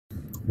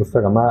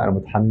بصوا يا جماعة، أنا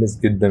متحمس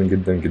جدا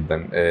جدا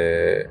جدا.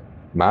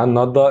 معانا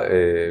النهاردة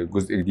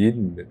جزء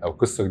جديد أو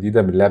قصة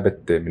جديدة من لعبة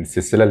من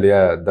السلسلة اللي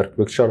هي دارك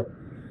بيكتشر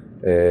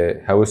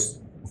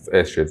هاوس اوف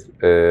اشز.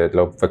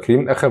 لو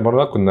فاكرين آخر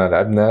مرة كنا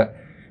لعبنا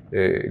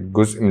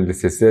جزء من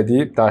السلسلة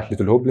دي بتاعت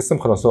ليتل هوب، لسه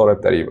مخلصوها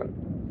قريب تقريبا.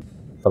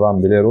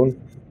 طبعا بليرون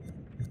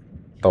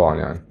طبعا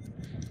يعني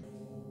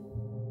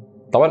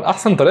طبعا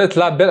أحسن طريقة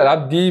تلعب بيها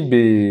الألعاب دي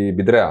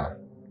بدراع.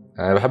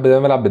 أنا بحب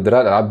دايما ألعب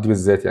بالدراع الألعاب دي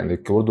بالذات، يعني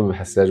الكيبورد ما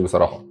بحسهاش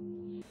بصراحة.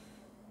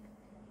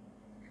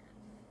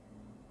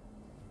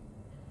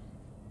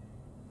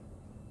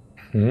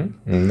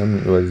 إنهم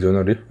يوزعون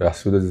الريح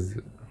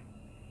ويحصدون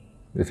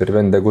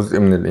تقريبا ده جزء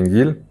من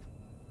الإنجيل.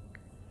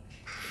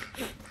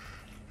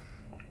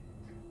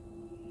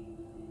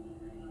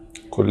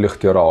 كل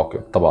اختيار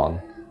عاقب طبعا.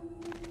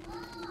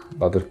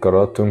 بعض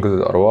القرارات تنقذ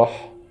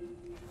الأرواح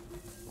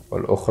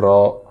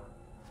والأخرى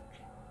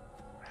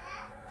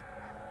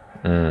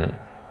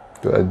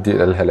تؤدي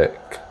إلى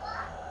الهلاك.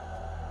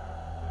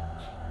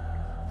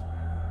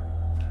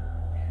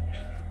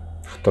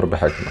 اختار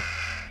بحكمة.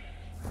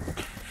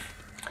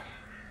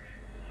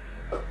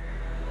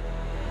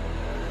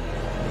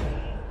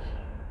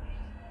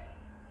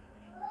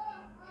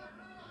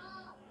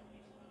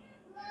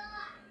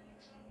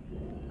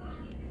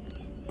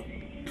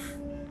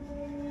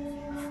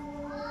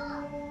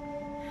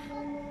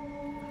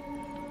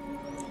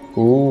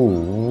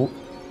 أوه،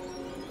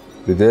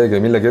 بداية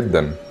جميلة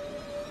جدا.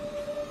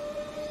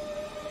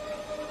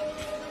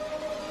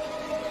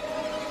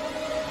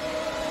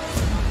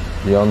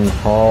 يا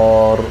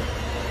نهار.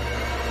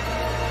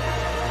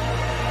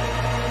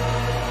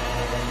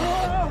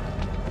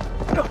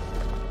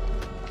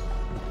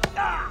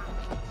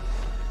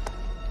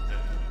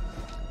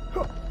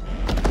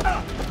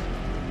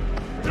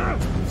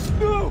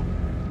 No!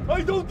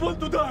 I don't want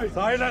to die!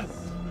 Silence!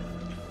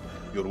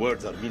 Your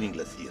words are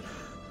meaningless here.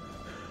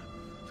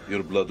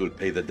 Your blood will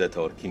pay the debt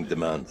our king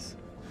demands.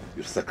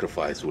 Your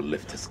sacrifice will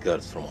lift his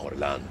curse from our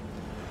land.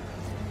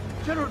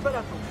 General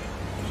Barato,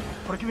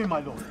 forgive me,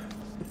 my lord.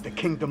 The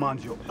king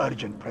demands your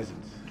urgent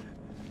presence.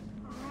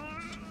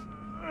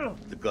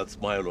 The gods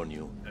smile on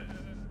you.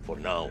 For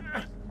now.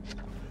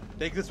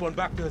 Take this one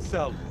back to his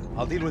cell.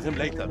 I'll deal with him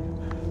later.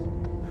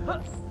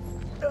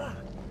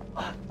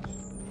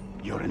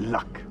 You're in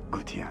luck,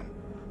 Gutian.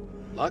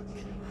 Luck?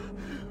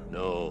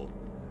 No.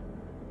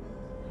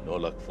 No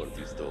luck for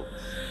these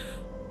dogs.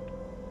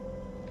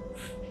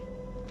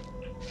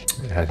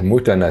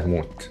 هتموت أنا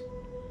هتموت.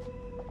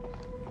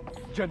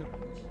 General,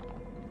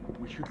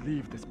 we should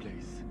leave this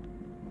place.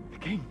 The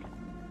king,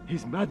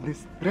 his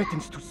madness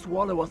threatens to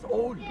swallow us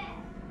all.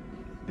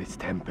 This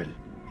temple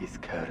is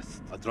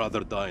cursed. I'd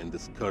rather die in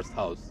this cursed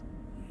house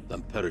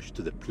than perish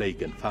to the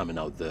plague and famine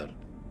out there.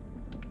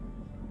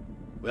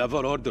 We have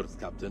our orders,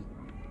 Captain.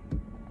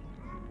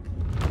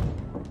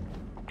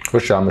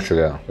 خش يا عم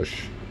الشجاع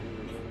خش.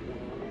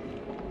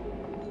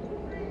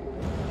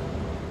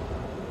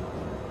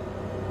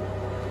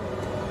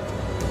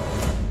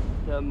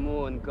 The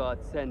moon god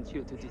sent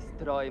you to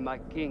destroy my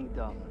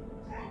kingdom.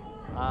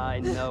 I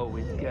know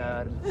it,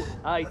 girl.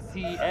 I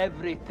see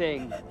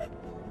everything.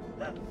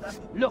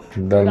 Look,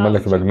 ده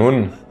الملك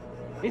مجنون.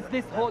 is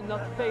this hole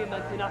not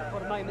famous enough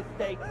for my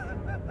mistakes?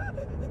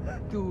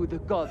 Do the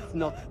gods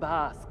not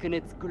bask in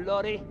its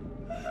glory?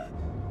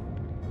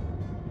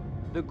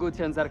 The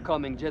Gutians are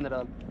coming,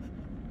 General.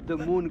 The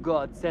moon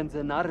god sends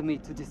an army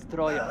to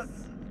destroy us.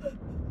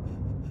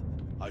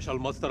 I shall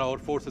muster our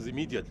forces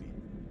immediately.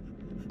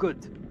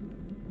 Good.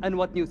 And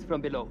what news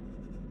from below?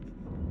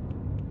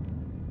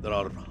 There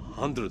are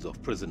hundreds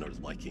of prisoners,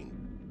 my king.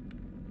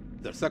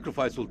 Their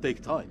sacrifice will take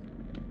time.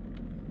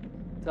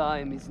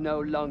 Time is no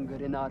longer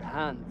in our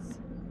hands.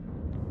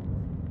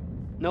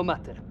 No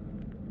matter.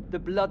 The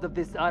blood of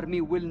this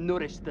army will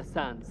nourish the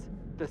sands.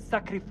 The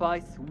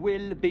sacrifice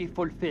will be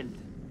fulfilled.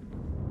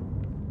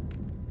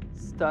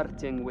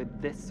 Starting with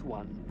this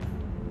one.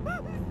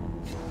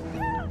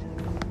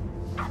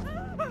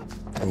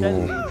 Tell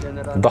me,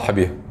 General. ضحى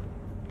بيها.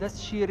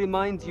 Does she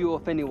remind you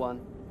of anyone?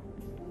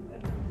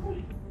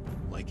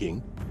 My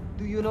king?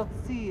 Do you not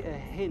see a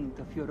hint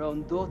of your own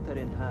daughter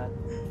in her?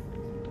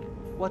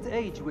 What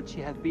age would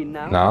she have been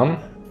now? نعم.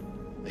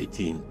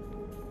 18.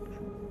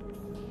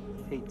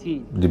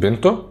 18. دي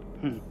بنته؟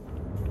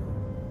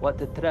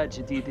 What a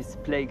tragedy this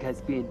plague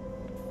has been.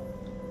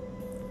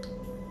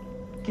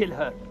 Kill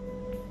her.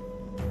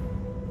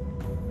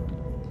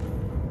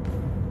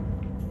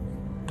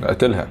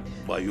 اقتلها.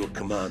 By your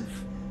command.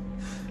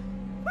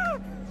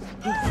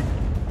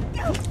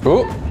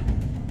 اوه.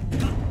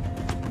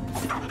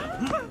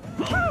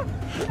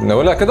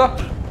 نقولها كده.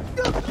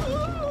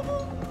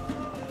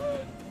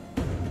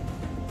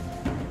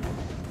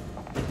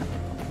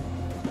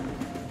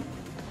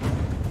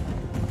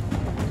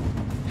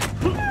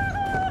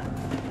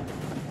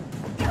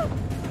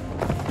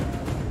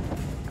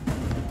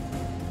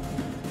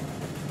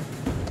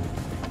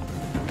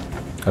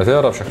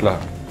 هتهرب شكلها.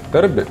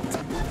 هربت.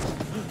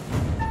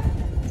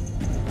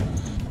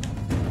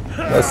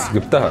 بس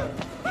جبتها.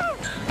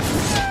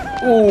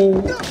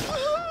 اوه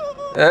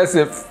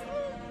اسف.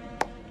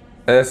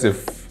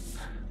 اسف،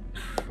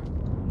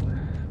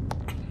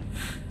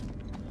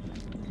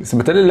 بس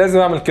بالتالي لازم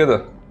اعمل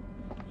كده.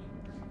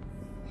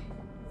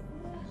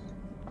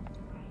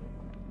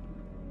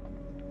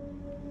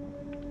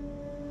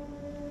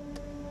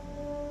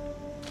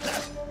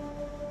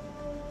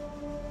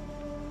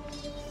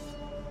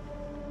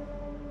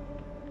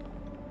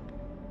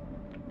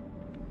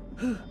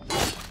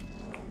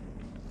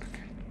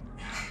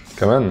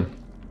 كمان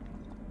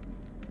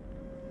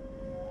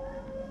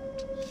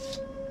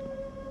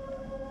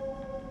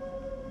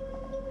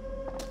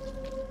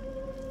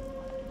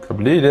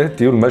طب ليه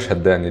تقول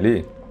المشهد ده يعني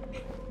ليه؟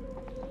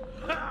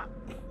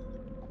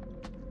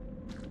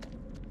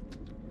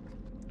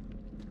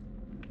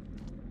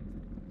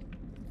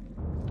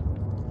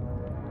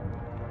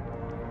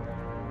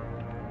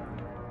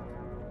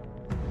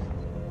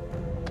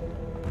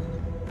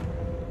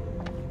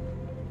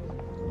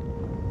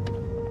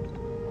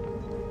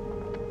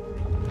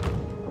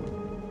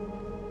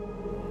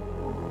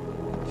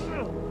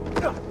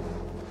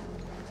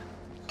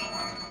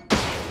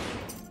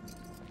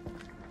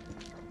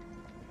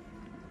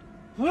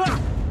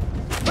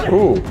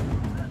 اوه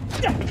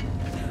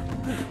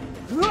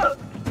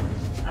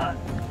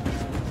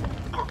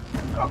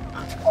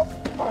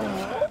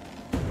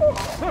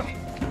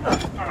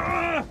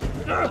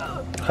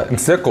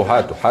امسكه،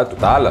 هاته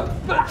تعالى.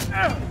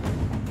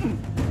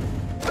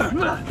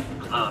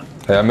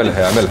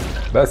 هيعملها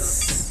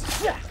بس.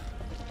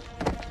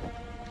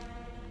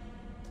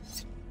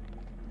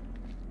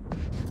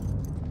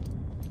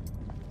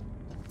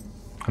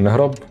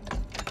 هنهرب.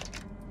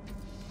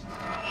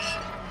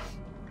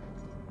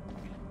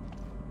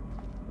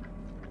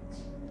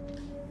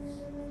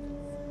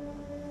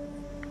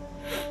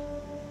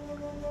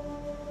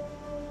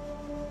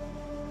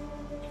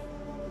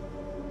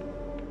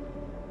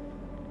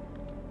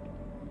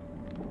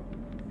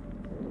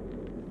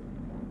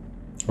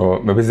 هو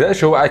ما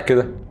بيزهقش، هو قاعد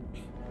كده.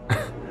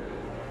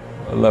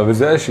 والله ما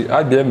بيزهقش،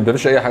 قاعد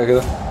بيعملش اي حاجه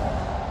كده.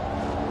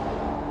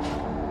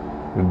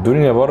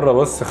 الدنيا بره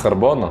بس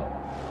خربانه.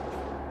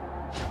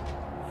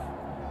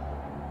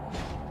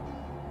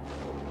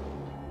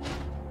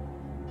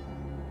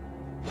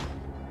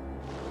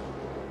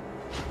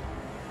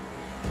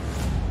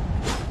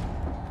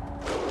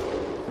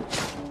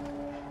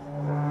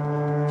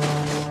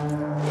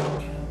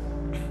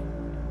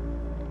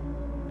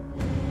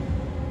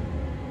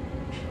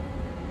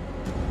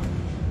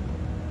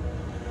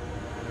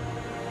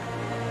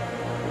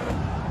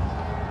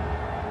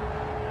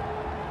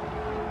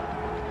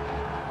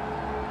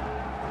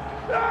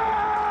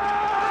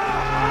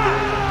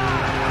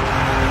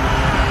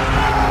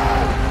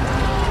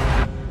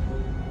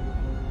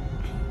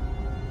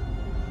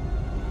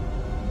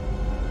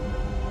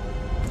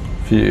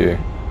 في ايه؟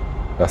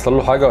 هيحصل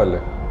له حاجه ولا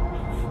ايه؟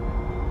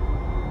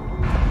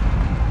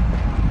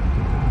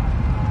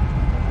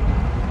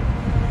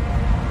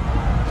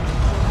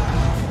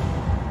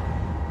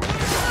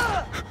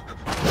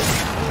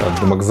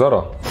 دي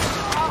مجزره،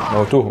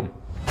 موتوهم.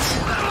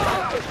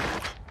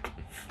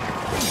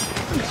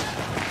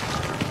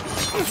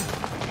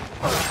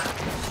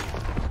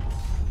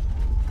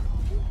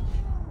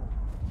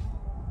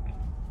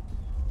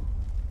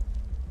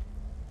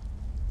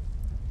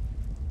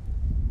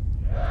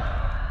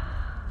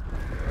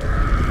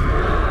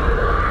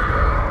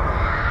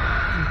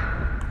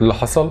 اللي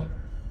حصل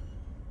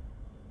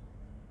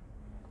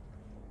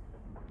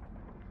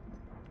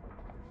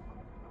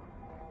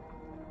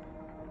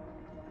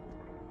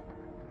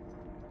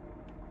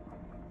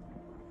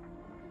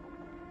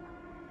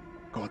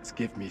Gods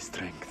give me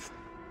strength.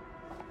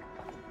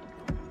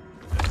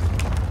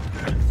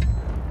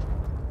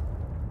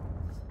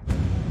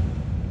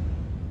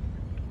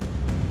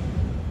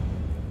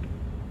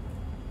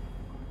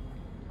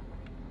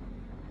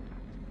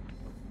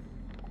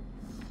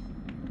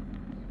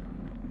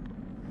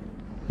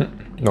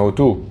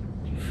 موتوه.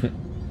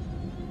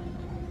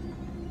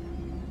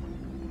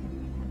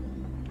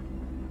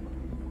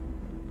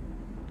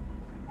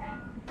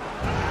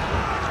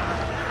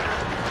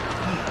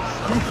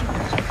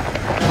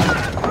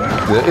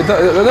 ده ايه ده؟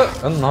 ايه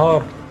ده؟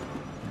 النهار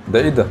ده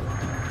ايه ده؟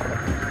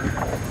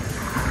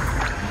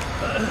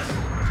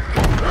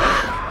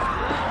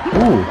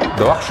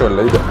 ده وحش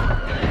ولا ايه ده؟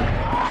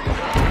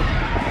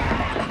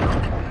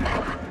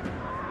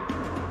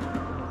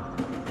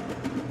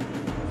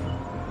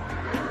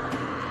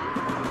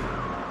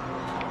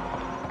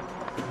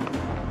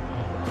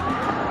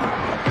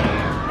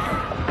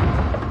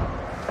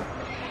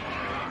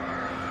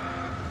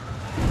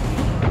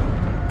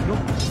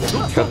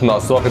 كانت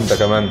ناقصاك انت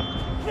كمان.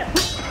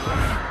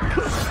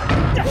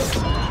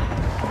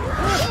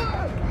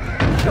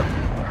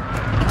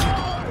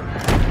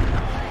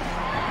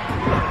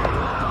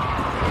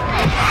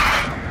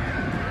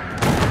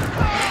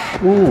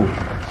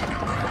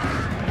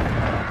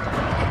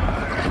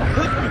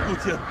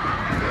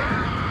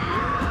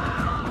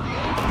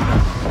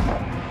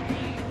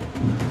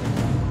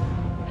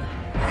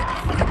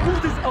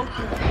 What is out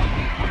there?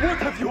 What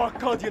have you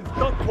Arcadians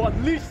done to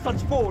unleash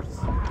such force?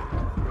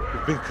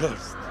 We've been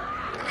cursed.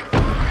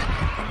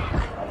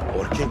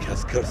 king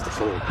has cursed us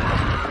all.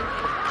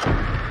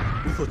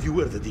 We thought you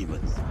were the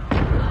demons.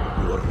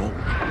 You are wrong.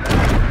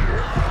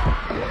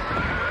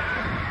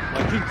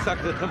 My king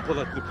sacked the temple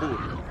at Nippur.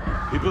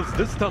 He builds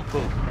this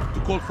temple to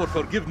call for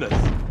forgiveness.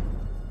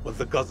 But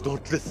the gods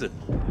don't listen.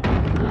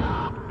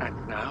 And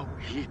now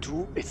he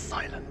too is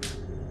silent.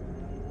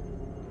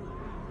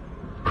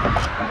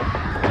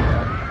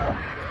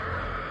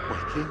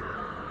 My king?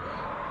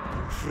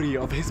 Free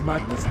of his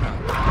madness now,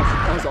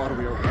 as are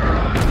we all.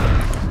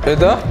 ايه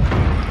ده؟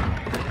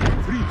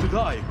 Free to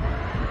die.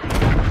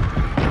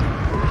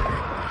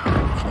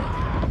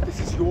 This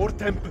is your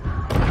temple.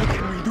 What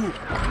can we do?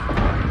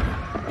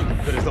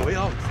 There is a way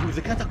out through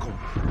the catacomb.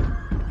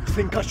 You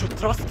think I should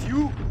trust you?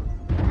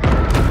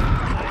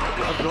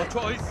 You have no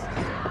choice.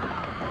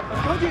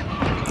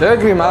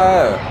 اجري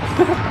معاه.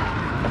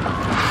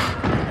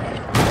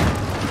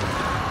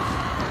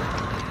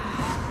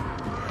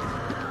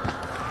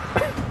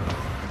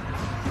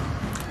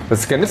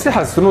 بس كان نفسي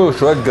يحسنوا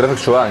شويه الجرافيك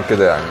شويه عن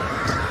كده يعني.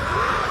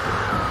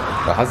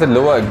 حاسس اللي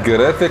هو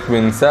الجرافيك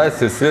من ساعه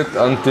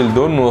سلسله انتل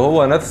دون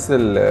وهو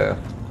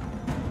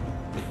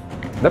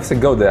نفس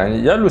الجوده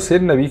يعني، يعلوا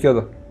سنه بيه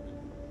كده.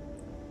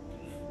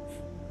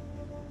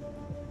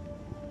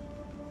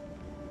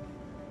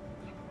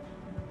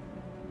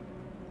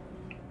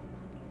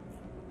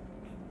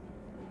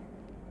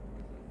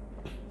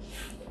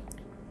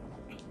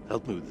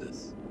 Help me with this.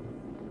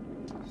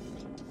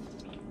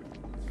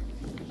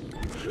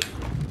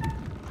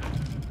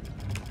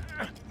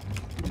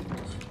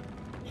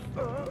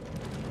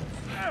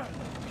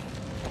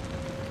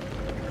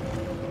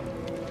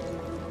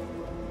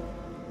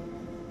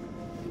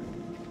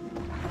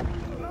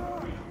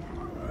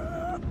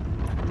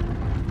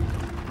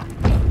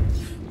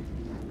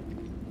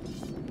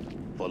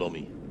 Follow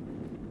me.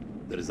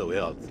 There is a way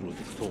out through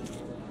this tomb.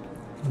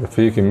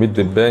 في كميه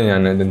دبان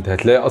يعني، انت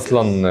هتلاقي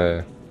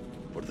اصلا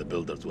For the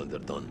builders when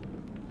they're done.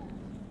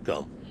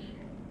 Come.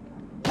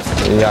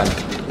 يعني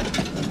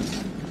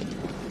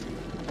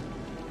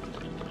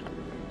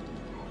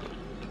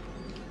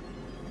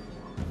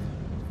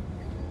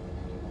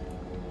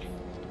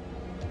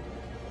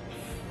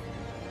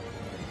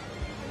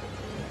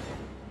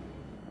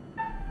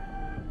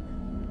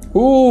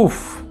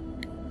اوف.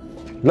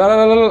 لا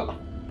لا لا لا،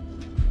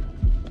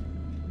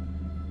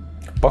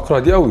 بكره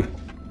دي قوي.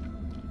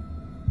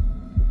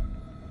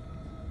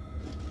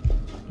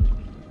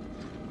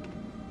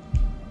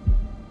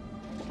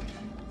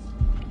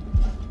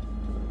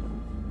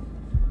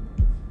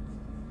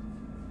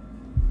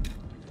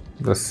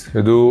 بس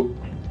هدوء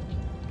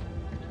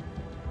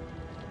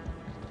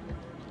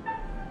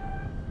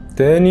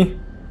تاني.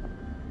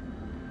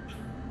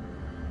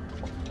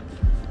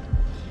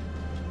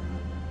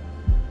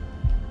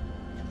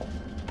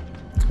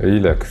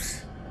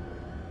 ريلاكس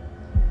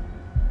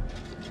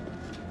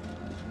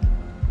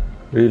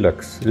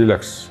ريلاكس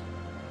ريلاكس.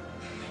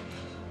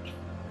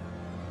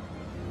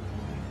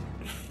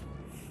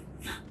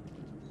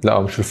 لا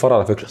مش الفار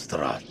على فكرة، Just a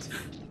rat.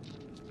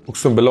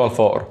 اقسم بالله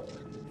الفقر.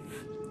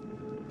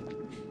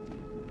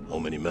 How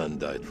many men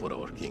died for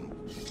our king?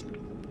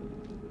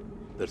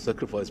 Their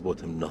sacrifice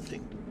bought him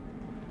nothing.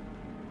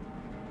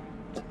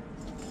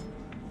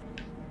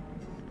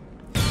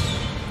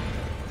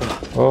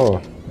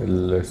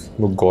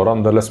 اسمه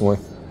الجوران ده اللي اسمه ايه؟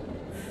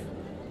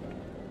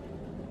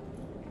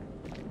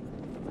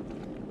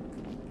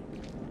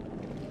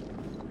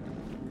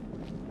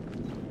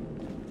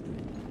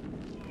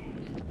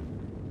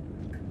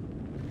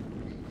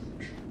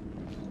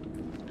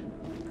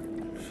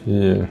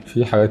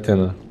 في حاجات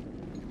هنا.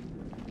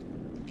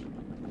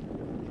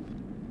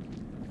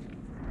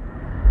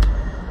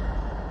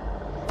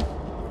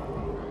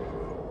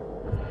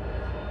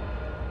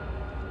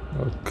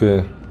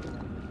 اوكي،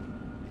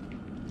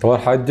 طبعا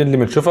الحاجات دي اللي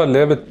بنشوفها اللي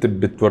هي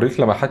بتوريك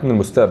لمحات من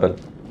المستقبل،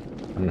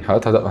 يعني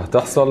حاجات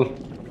هتحصل.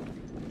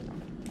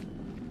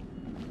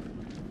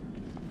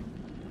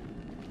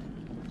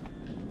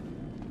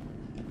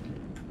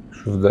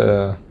 شوف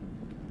ده.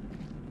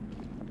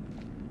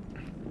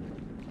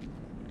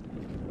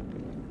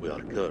 We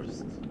are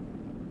cursed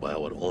by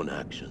our own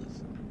actions.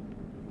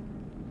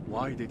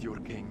 Why did your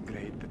king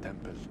raid the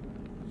temple?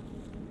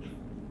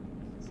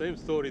 Same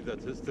story that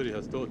history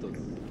has taught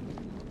us.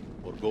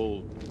 For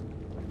gold,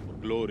 for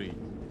glory.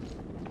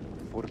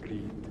 For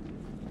greed.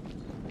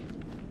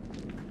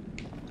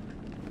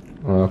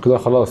 كده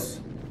خلاص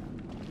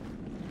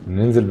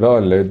ننزل بقى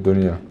ولا ايه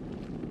الدنيا؟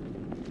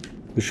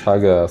 مفيش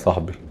حاجة يا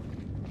صاحبي.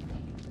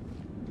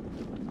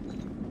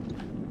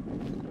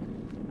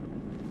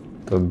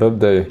 طب الباب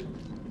ده ايه؟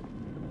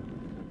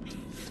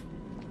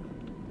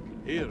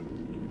 Here,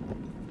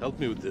 help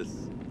me with this.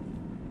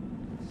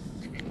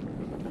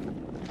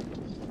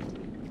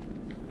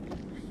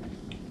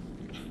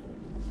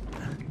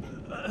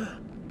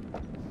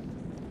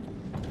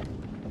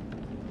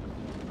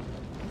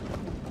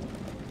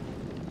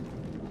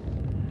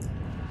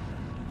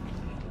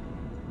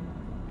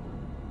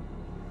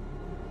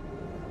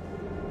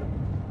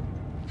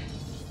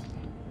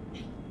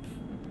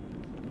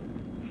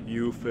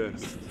 You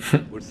first.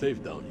 We're safe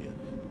down here.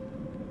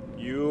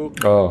 You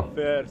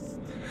first.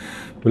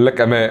 بيقول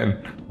لك امان.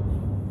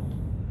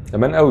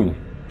 امان قوي.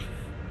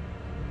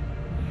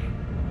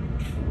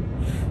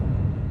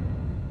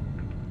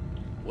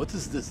 What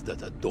is this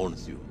that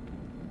adorns you?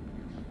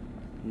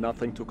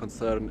 Nothing to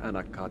concern an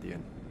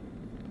Akkadian.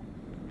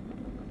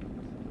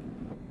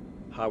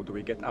 How do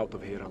we get out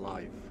of here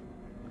alive?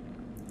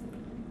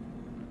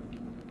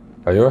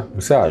 ايوه The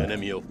مساعد.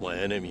 enemy of my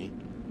enemy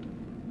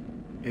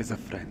Is a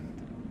friend.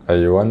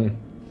 ايوه.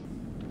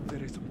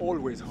 There is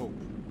always hope.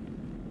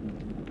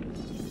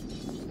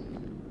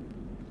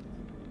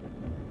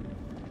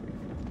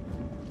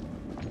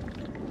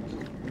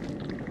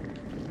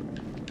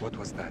 What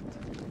was that?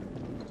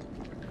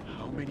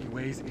 How many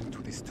ways into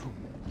this tomb?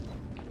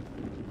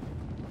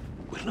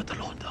 We're not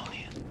alone down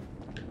here.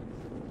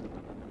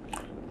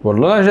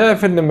 والله انا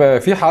شايف ان ما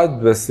في حد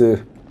بس.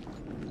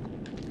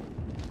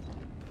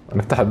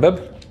 نفتح الباب.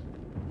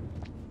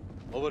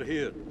 Over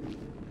here.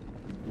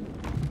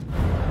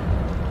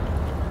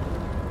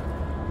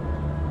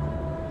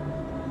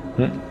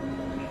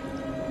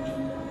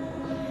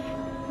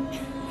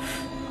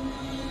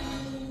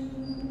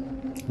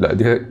 لا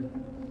دي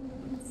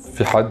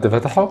في حد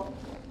فتحه.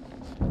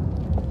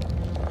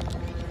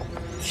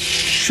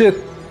 شيت.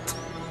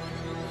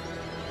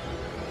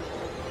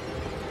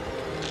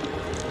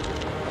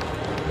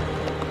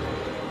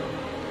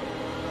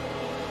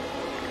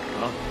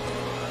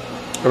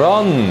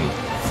 رن.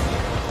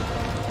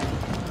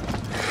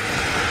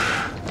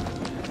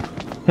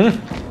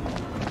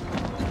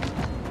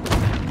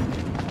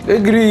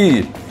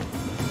 اجري.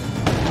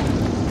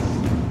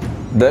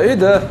 ده ايه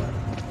ده؟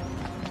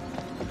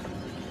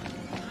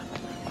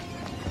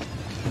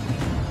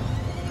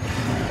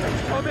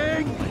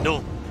 Coming! No.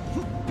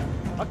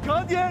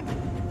 Akkadian!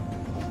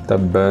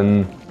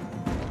 تبا.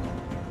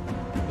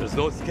 There's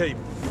no escape.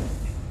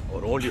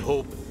 Our only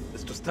hope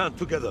is to stand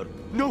together.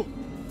 No!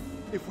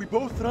 If we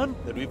both run,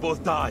 Then we both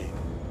die.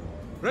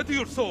 Ready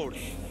your sword.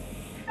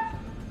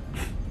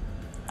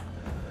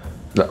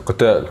 لا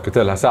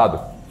قتال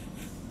هساعده.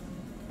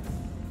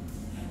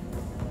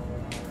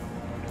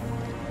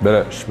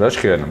 بلاش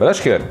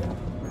خيانة.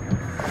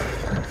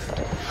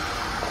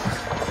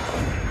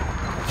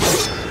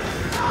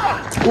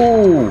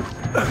 اوه.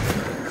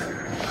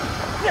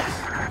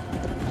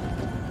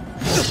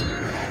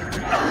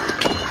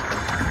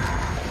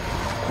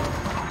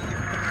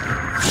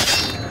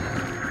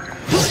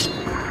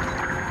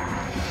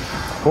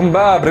 قوم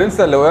بقى برنس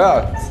اللي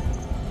وقعت.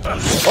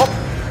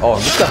 هوب.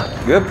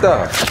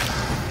 جبتها.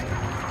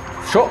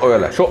 شقه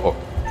يلا شقه.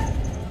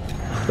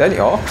 تاني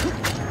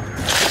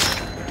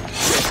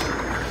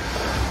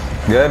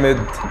جامد.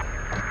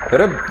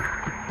 هرب.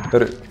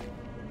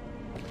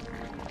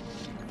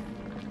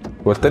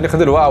 والتاني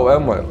خد الوقعة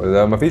وقام.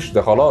 ده مفيش،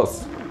 ده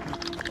خلاص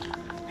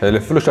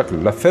هيلف له شكله.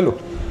 لفله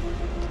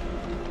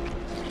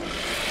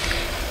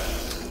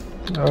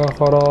يا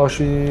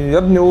خراشي. يا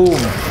ابني قوم.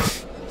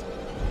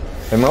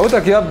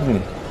 هيموتك يا ابني.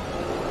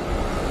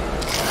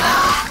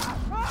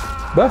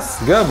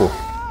 بس جابه.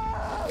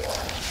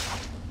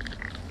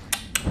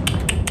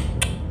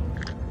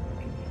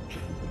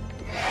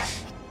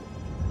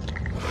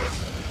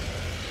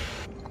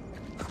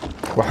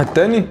 واحد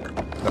تاني؟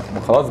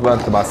 لا خلاص بقى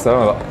انت مع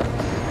السلامة بقى.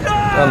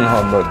 يا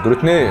نهار ابيض دول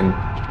اتنين.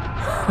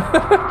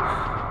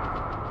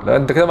 لا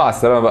انت كده مع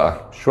السلامة بقى.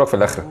 اشوفك في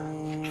الاخر.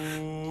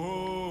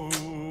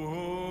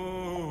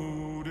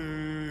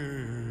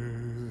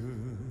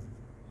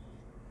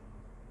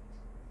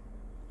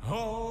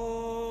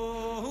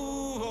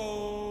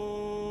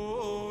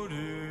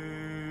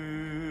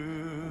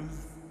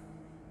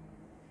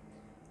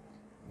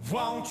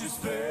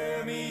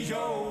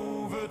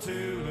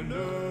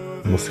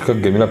 الموسيقى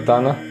الجميلة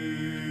بتاعنا.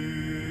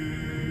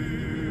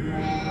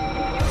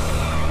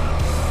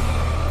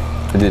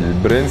 دي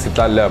البرنس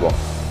بتاع اللعبة.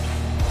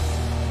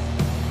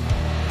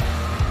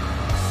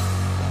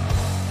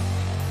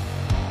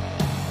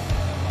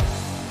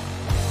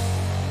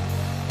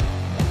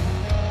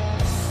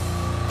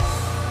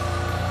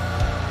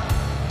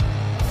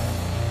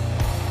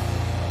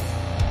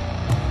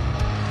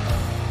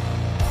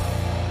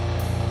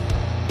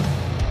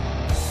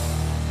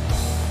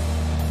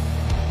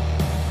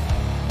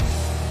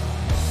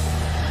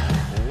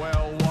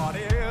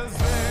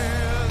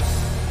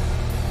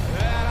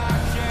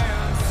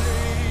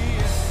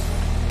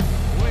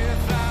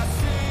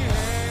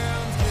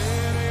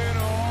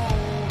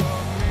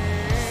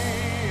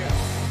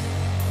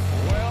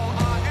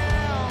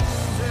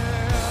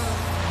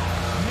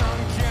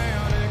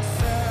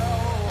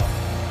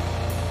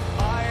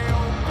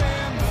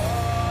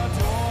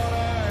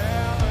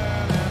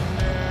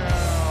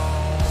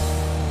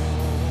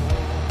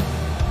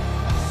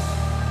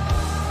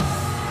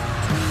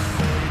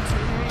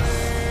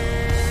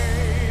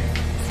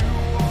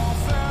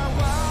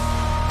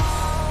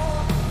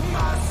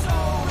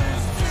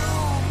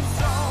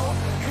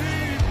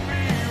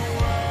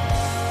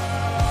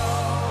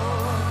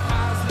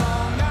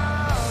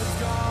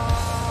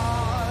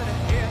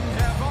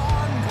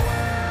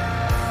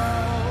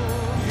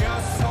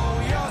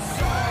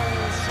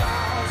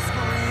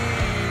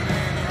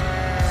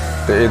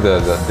 ده ايه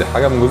دي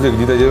حاجة من جزء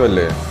جديدة دي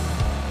ولا ايه؟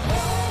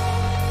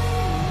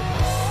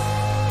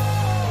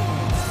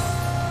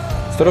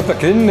 استروا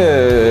فاكرين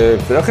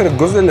في اخر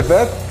الجزء اللي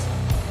فات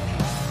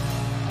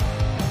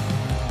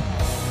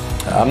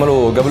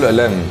جابوا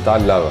الاعلان بتاع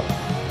اللعبة،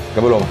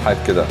 جابوا لهم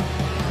حاجات كده.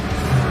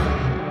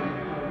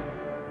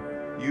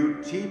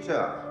 You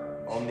teeter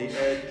on the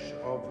edge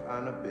of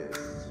an abyss.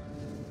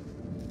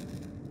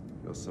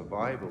 Your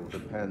survival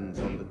depends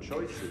on the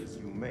choices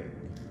you make.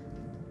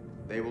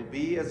 They will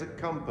be as a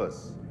compass,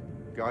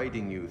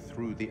 guiding you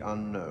through the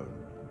unknown.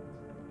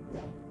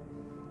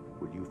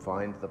 Will you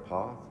find the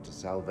path to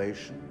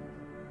salvation?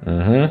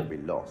 Or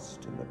be lost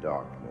in the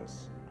darkness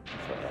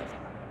forever?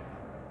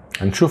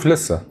 هنشوف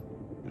لسه.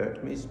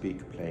 Let me speak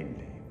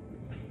plainly.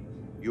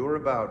 You're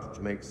about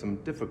to make some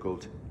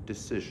difficult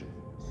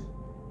decisions.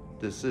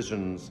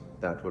 Decisions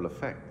that will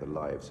affect the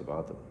lives of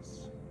others.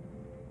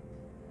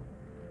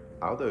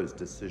 How those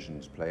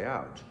decisions play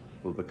out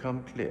will become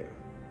clear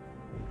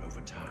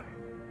over time.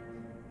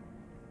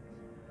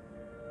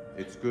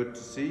 It's good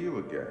to see you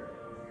again.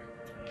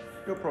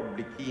 You're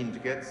probably keen to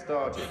get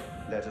started.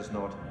 Let us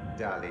not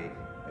dally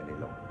any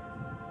longer.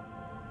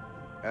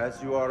 As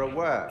you are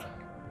aware,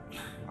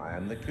 I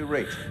am the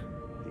curator,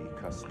 the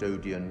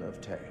custodian of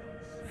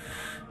tales.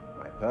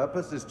 My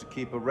purpose is to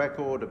keep a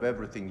record of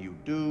everything you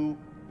do,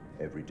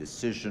 every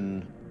decision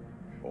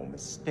or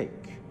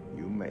mistake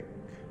you make.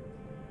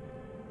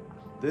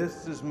 This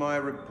is my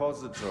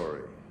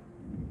repository.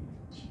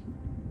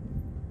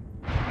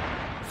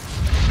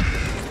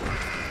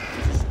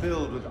 It is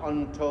filled with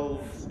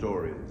untold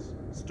stories.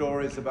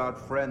 Stories about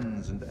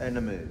friends and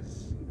enemies,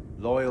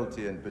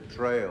 loyalty and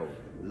betrayal,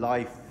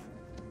 life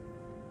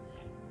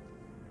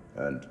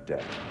and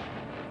death.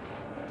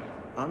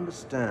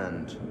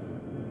 Understand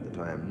that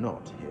I am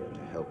not here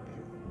to help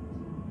you.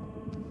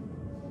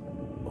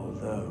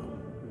 Although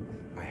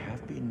I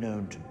have been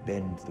known to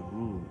bend the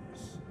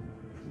rules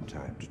from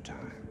time to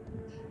time.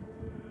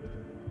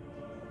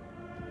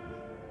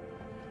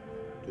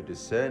 To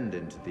descend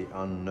into the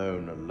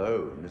unknown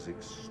alone is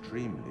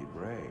extremely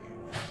brave.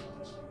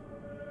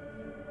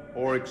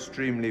 Or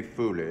extremely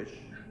foolish.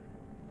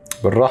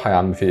 بالراحة يا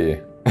عم في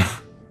ايه؟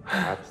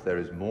 Perhaps there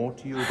is more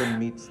to you than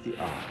meets the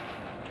eye.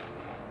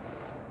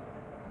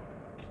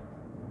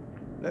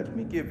 Let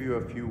me give you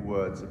a few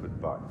words of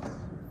advice.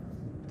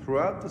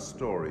 Throughout the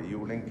story, you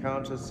will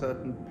encounter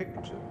certain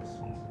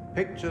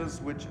pictures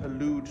which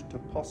allude to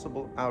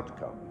possible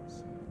outcomes.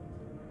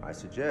 I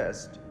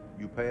suggest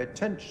you pay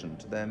attention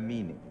to their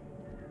meaning.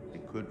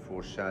 It could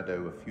foreshadow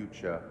a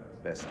future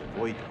best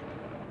avoided.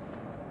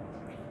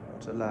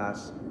 But alas,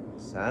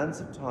 the sands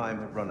of time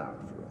have run out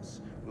for us.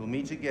 We'll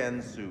meet again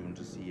soon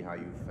to see how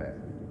you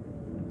fared.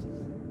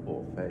 Or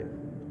failed.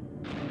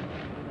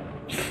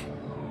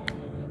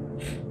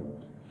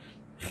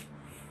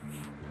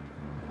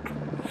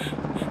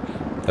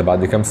 ده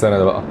بعد كام سنة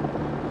ده بقى؟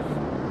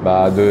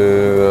 بعد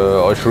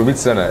 200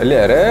 سنة.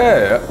 اللي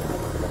العراق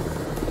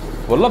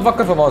والله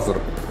بفكر في مصر.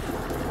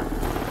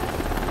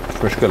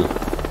 مش مشكلة،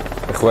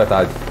 اخوات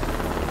عادي.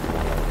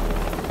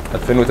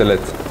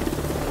 2003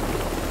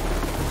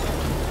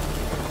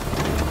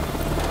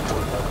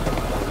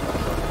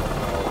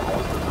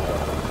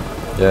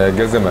 يا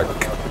جزمك.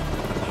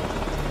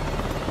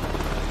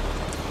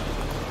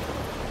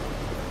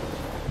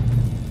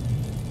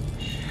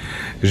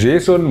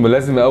 جيسون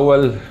ملازم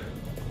اول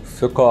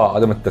ثقة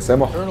عدم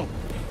التسامح.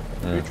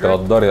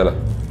 تقدر يلا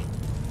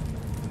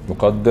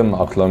مقدم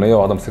عقلانية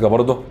وعدم ثقة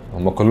برضه.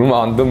 هم كلهم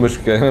عندهم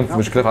مشكلة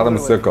في عدم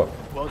الثقة.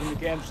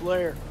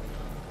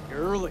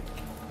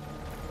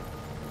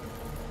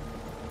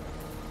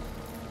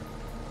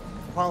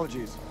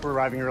 Apologies for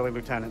arriving early,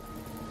 Lieutenant.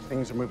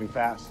 Things are moving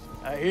fast.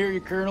 I hear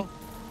you, Colonel.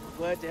 We're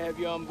glad to have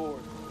you on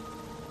board.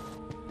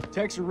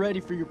 Techs are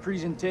ready for your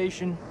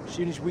presentation. As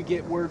soon as we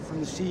get word from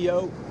the CEO,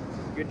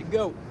 we're good to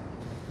go.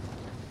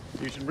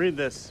 You should read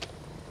this.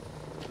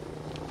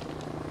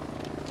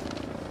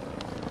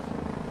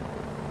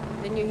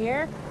 Didn't you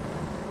hear?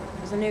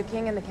 There's a new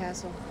king in the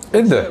castle.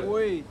 ايه ده؟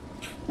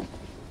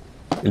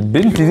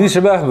 البنت دي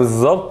شبه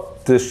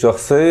بالظبط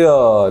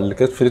الشخصية اللي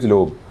كانت في ليلة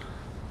الأولى.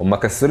 هما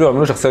كسروا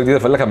يعملوا شخصية جديدة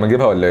فقال لك اما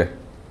نجيبها ولا ايه؟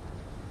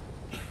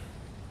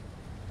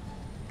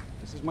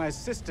 This is my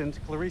assistant,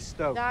 Clarice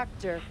Stokes.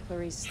 Dr.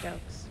 Clarice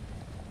Stokes.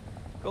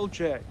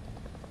 Kolchak.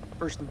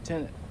 First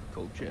Lieutenant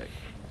Kolchak.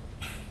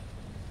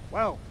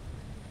 Well,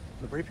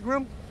 the briefing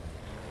room?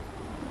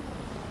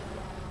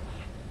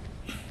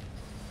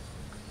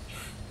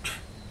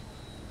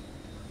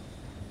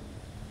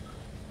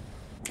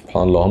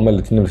 سبحان الله هما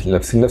الاتنين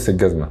لابسين نفس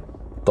الجزمة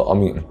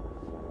طقمين.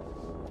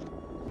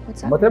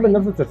 هما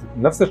تقريبا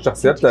نفس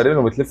الشخصيات تقريبا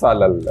وبتلف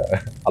على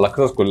على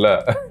القصص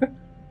كلها.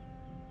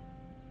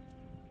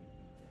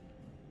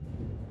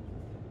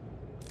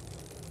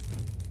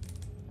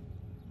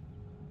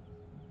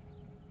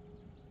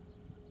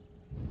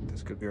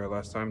 This could be our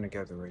last time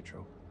together,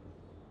 Rachel.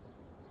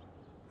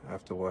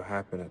 After what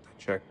happened at the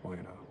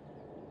checkpoint,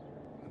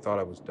 I thought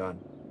I was done.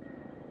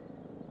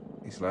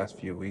 These last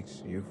few weeks,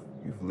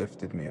 you've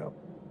lifted me up.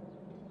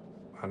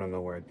 I don't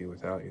know where I'd be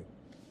without you.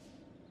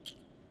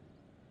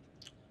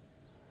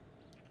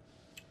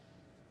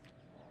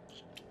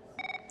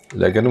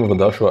 الأجانب ما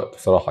بيضيعوش وقت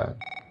بصراحة يعني.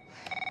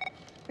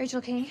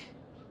 Rachel King?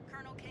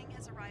 Colonel King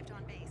has arrived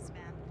on base,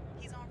 ma'am.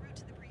 He's en route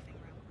to the briefing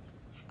room.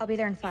 I'll be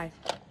there in 5.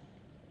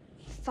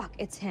 Fuck,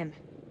 it's him.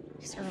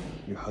 He's early.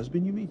 Your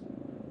husband, you mean?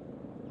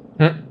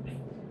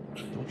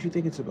 Don't you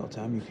think it's about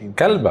time you came?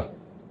 كلبة.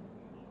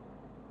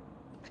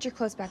 Put your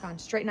clothes back on.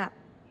 Straighten up.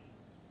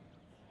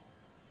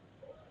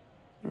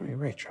 Hey,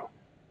 Rachel.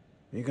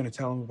 Are you gonna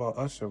tell him about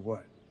us or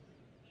what?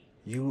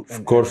 You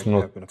and course Eric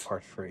not. have been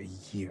apart for a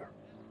year.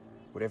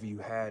 Whatever you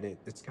had,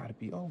 it's gotta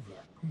be over.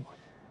 Come on.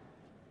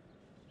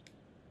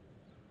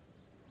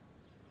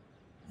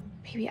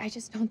 Baby, I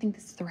just don't think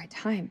this is the right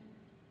time.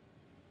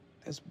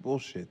 That's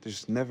bullshit.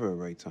 There's never a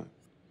right time.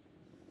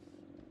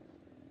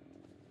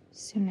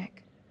 Soon,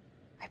 Nick.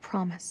 I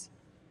promise.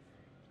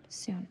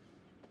 Soon.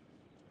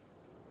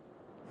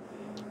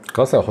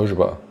 خلاص يا وحوش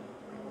بقى.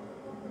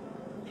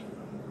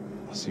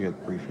 I'll see you at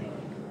the briefing.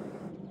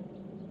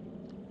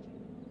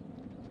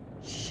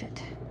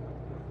 Shit.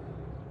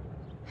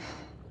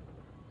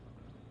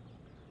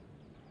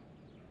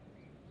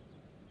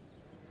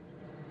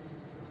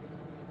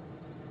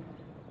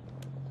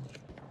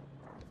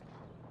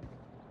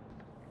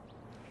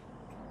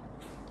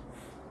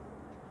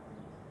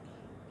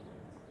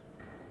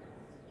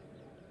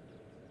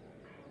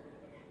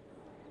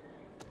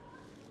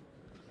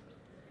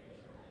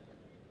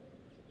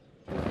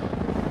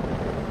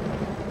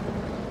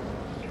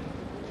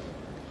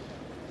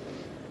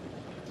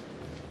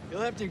 You'll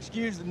have to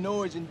excuse the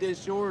noise and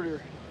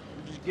disorder.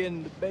 We're just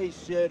getting the base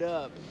set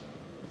up.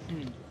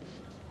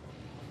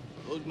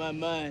 Blows my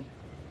mind.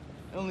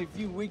 Only a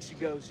few weeks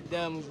ago,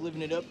 Saddam was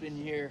living it up in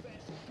here.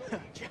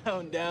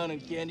 Chowing down on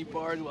candy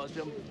bars while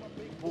some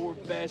poor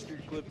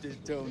bastard clipped his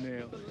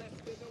toenail.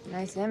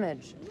 Nice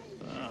image.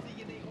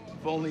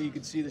 If only you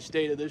could see the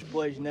state of this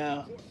place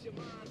now.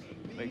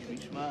 Makes me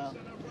smile.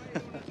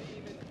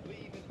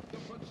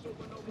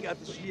 We got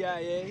the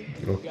CIA,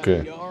 we got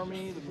Okay. the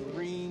Army, the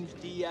Marines,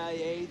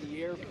 DIA,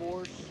 the Air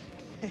Force.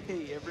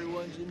 Hey,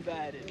 everyone's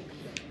invited.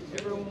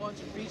 Everyone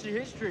wants a piece of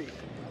history.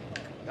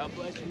 God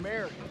bless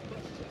America.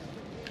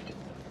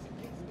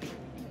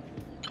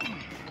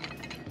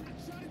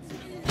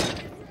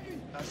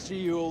 I see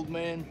you, old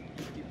man.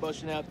 Keep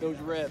busting out those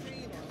reps.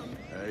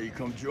 Hey,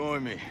 come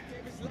join me.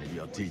 Maybe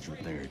I'll teach you a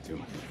thing or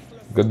two.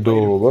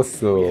 جدو بص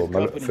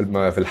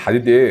في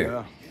الحديد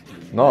ايه؟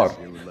 نار.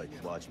 They would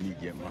like to watch me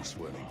get my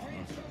sweat on, huh?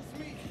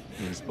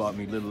 You gonna spot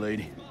me, little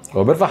lady?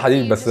 هو بيرفع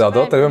حديد بس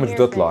العضلات تقريبا مش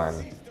بتطلع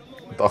يعني.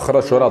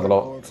 متأخرة شوية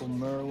العضلات.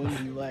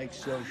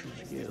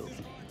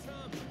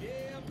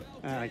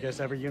 I guess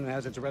every unit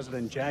has its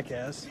resident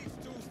jackass.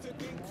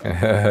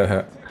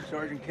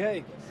 Sergeant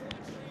K.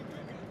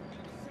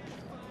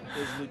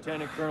 This is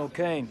Lieutenant Colonel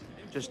Kane.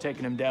 Just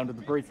taking him down to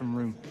the briefing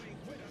room.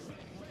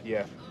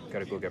 Yeah,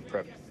 gotta go get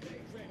prepped.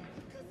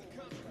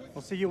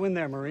 We'll see you in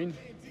there, Marine.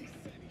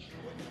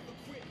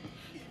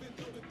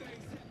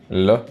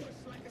 لا.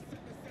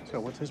 So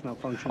what's his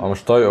malfunction? أنا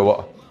مش طايقه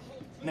بقى.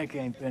 Nick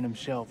ain't been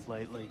himself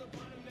lately.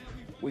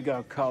 We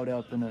got caught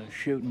up in a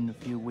shooting a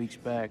few weeks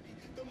back.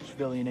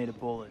 Civilian ate a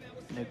bullet.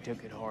 Nick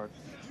took it hard.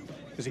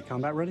 Is he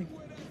combat ready?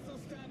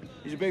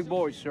 He's a big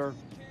boy, sir.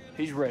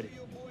 He's ready.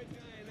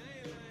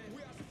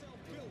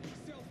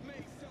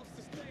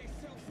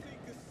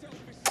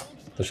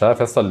 مش عارف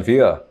يحصل اللي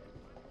فيها.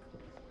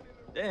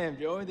 Damn,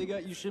 Joey, they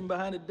got you sitting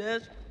behind a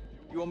desk?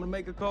 You want me to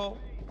make a call?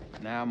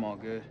 Nah, I'm all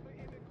good.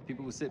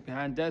 People who sit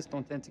behind desks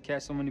don't tend to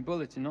catch so many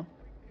bullets, you know?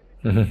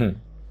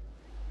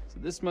 So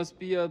this must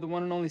be the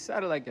one and only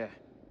satellite guy.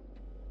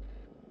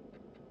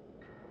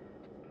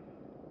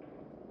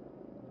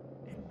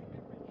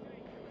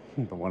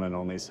 The one and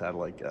only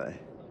satellite guy.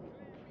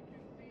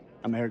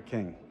 I'm Eric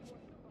King.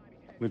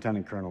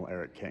 Lieutenant Colonel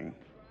Eric King.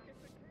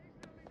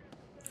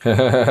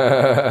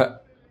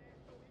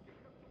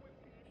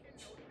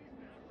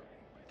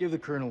 Give the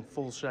Colonel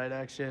full site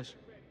access.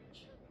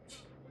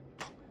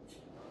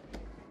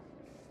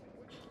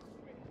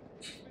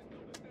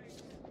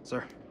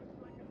 Sir.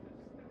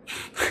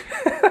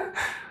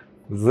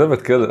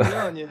 زبط كده.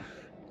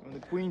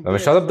 انا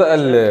مش عايز ابدا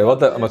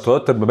الوضع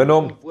متوتر ما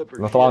بينهم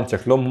لان طبعا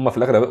شكلهم هم في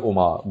الاخر هيبقوا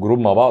مع جروب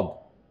مع بعض.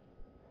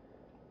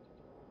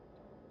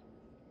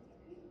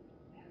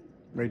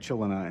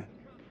 Rachel and I,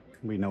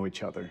 we know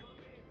each other.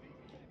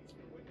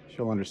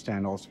 She'll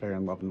understand all's fair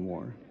in love and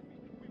war.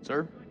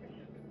 Sir?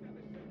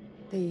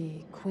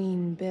 The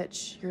queen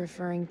bitch you're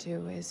referring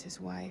to is his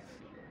wife.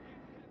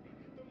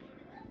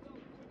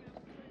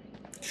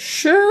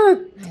 Shit!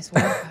 Nice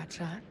work,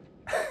 hotshot.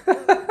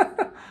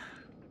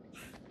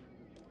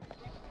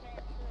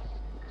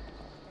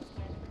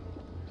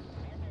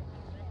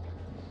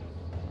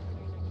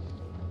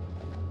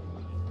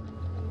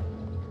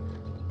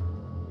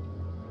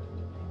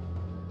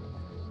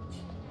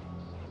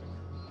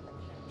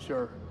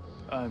 Sir,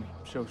 I'm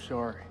so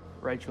sorry.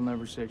 Rachel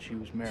never said she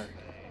was married.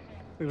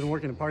 We've been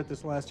working apart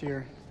this last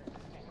year.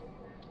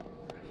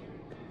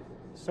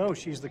 So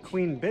she's the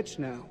queen bitch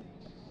now.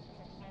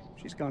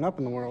 She's gone up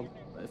in the world.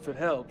 If it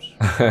helps,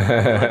 I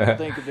like to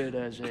think of it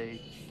as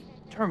a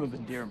term of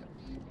endearment.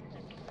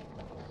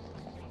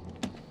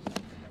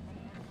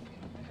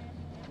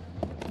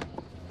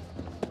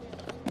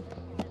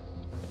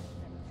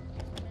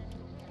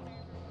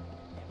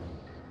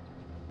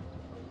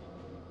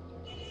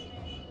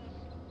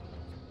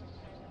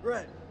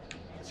 Right.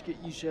 Let's get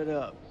you set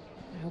up.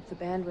 I hope the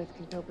bandwidth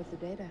can cope with the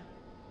data.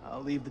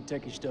 I'll leave the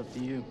techie stuff to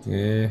you.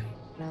 ايه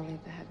And I'll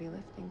leave the heavy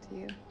lifting to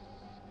you.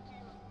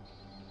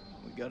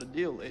 We got a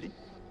deal, lady.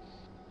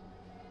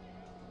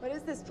 What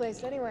is this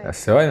place anyway?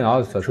 بس ثواني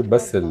عاوز اشوف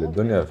بس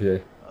الدنيا فيها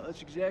ايه.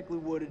 That's exactly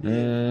what it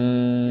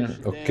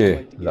is.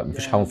 اوكي لا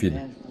مفيش حاجه مفيده.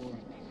 I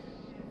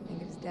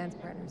think if his dance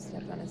partner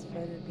stepped on his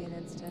foot, it'd be an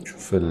instant.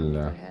 شوف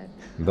ال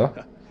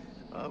ده.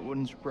 It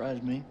wouldn't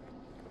surprise me.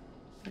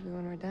 Maybe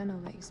when we're done,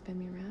 I'll let you spin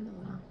me around a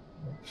little.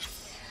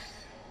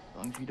 As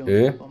long as you don't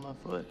ايه step on my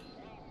foot.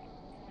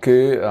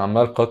 اوكي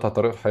عمال قطع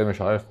طريق الحي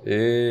مش عارف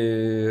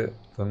ايه.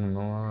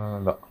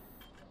 لا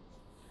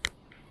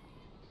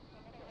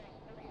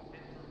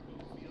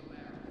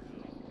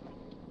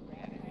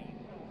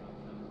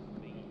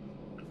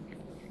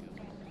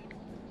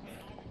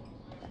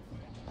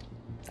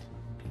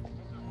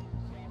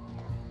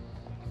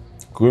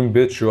كوين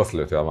بيتش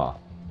وصلت يا جماعه.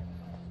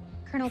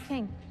 Colonel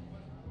King.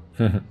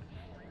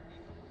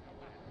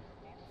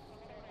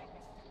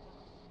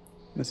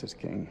 Mrs.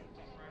 King.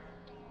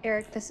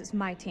 Eric, this is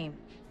my team.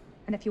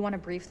 And if you want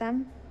to brief them,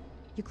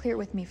 you clear it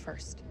with me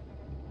first.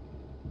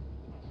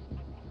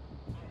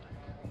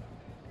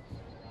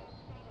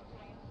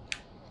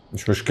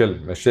 مش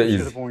مشكلة ماشية I should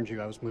ايزي. have warned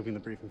you I was moving the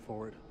briefing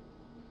forward.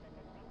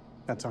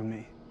 That's on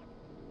me.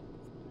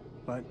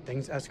 But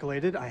things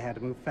escalated, I had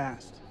to move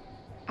fast.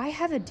 I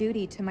have a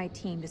duty to my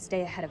team to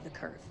stay ahead of the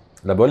curve.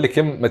 لا بقول لك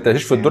ايه ما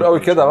تهيش في الدور قوي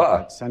كده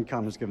بقى.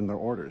 CENTCOM has given their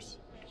orders.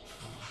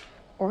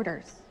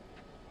 Orders?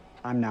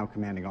 I'm now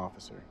commanding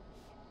officer.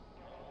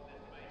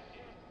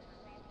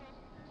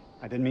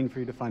 I didn't mean for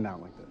you to find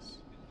out like this.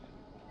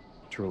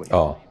 Truly.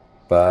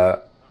 ف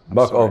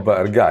باك اوف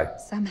بقى ارجعي.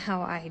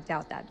 Somehow I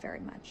doubt that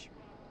very much.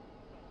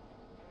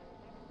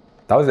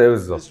 انت عاوز ايه This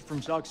بالظبط؟ is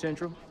from SOC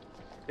Central.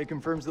 It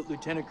confirms that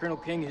Lieutenant Colonel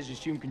King has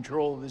assumed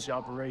control of this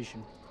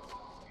operation.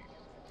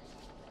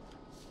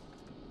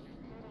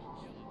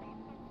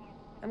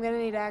 I'm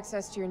gonna need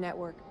access to your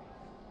network.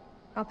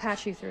 I'll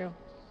patch you through.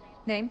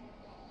 Name?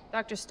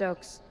 Dr.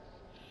 Stokes.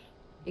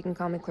 You can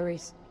call me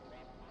Clarice.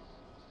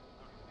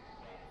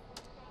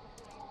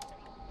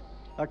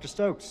 Dr.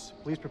 Stokes,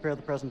 please prepare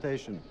the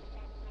presentation.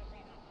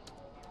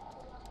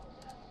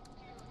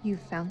 You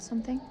found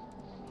something?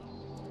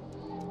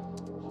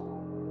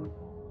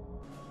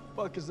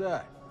 Fuck is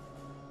that?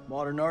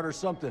 Modern art or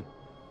something?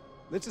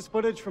 This is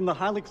footage from the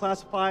highly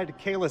classified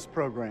Kalis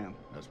program.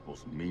 That's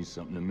supposed to mean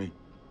something to me.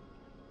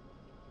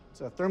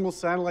 It's a thermal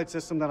satellite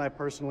system that I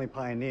personally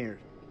pioneered.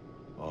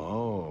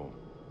 Oh,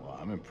 well,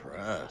 I'm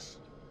impressed.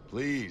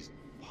 Please,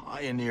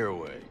 pioneer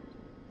away.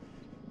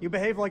 You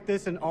behave like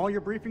this in all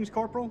your briefings,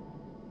 Corporal?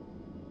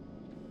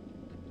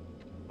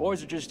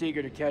 Boys are just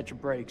eager to catch a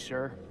break,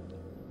 sir.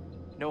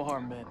 No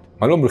harm meant.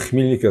 مالهم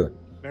رخمين ليه كده؟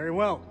 Very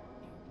well.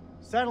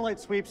 Satellite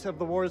sweeps of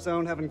the war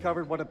zone have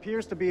uncovered what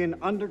appears to be an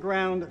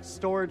underground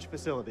storage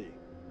facility.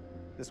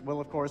 This will,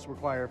 of course,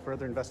 require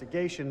further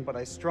investigation, but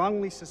I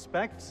strongly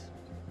suspect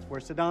it's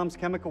where Saddam's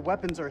chemical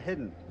weapons are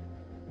hidden.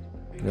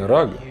 يا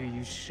راجل.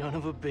 You son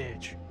of a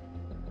bitch.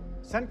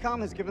 CENTCOM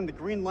has given the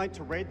green light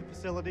to raid the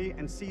facility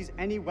and seize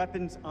any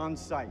weapons on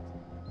site.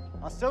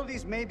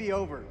 Hostilities may be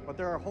over, but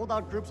there are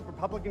holdout groups of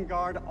Republican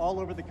Guard all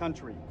over the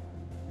country.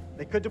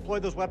 They could deploy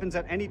those weapons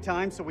at any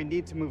time, so we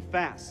need to move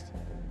fast.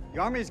 The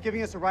Army is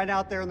giving us a ride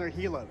out there in their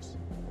helos.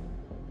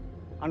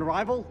 On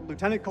arrival,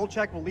 Lieutenant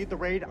Kolchak will lead the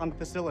raid on the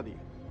facility.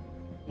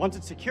 Once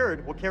it's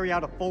secured, we'll carry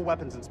out a full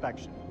weapons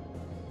inspection.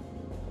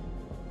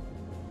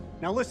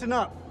 Now listen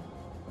up.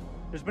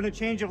 There's been a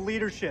change of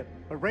leadership,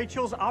 but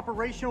Rachel's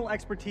operational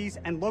expertise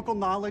and local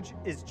knowledge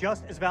is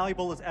just as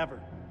valuable as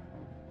ever.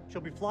 She'll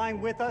be flying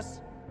with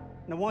us,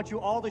 and I want you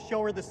all to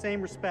show her the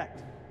same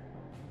respect.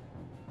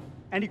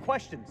 Any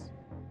questions?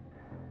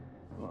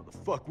 What the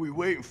fuck we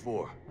waiting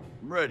for?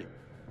 I'm ready.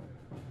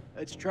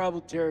 That's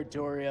tribal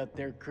territory out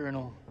there,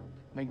 Colonel.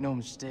 Make no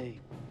mistake.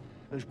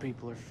 Those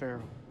people are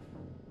feral.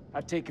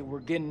 I take it we're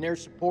getting their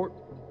support?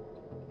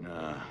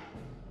 Nah.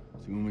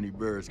 Too many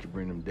birds could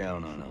bring them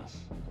down on us.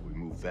 We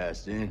move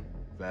fast in,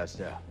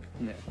 fast out.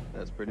 Yeah,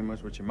 that's pretty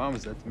much what your mama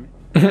said to me.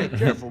 Hey,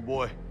 careful,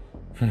 boy.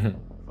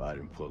 If I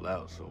didn't pull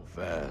out so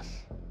fast,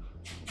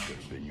 could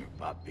have been your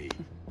papi.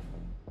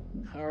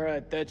 All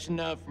right, that's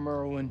enough,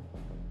 Merwin.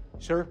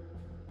 Sir,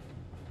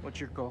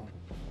 what's your call?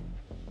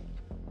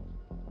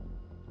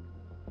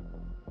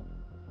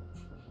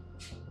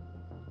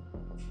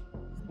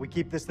 We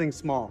keep this thing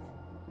small.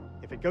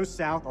 If it goes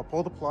south, I'll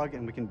pull the plug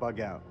and we can bug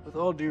out. With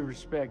all due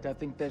respect, I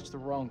think that's the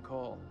wrong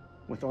call.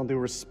 With all due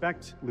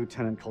respect,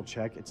 Lieutenant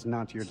Kolchak, it's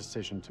not your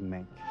decision to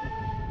make.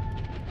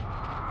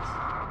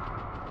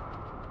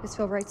 This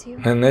feel right to you?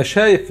 انا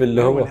شايف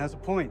اللي Everyone هو has a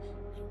point.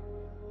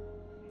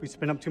 If we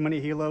spin up too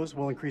many helos,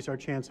 we'll increase our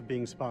chance of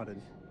being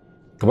spotted.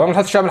 طب ما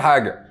حدش يعمل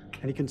حاجة.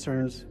 Any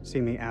concerns, see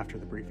me after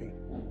the briefing.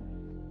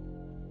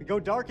 We go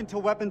dark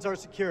until weapons are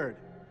secured.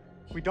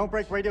 If we don't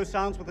break radio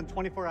silence within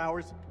 24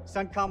 hours,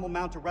 CENTCOM will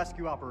mount a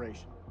rescue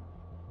operation.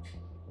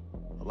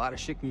 A lot of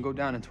shit can go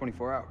down in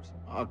 24 hours.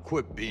 I'll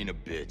quit being a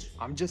bitch.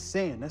 I'm just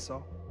saying, that's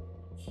all.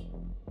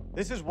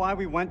 This is why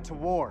we went to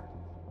war.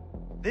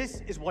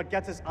 This is what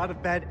gets us out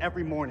of bed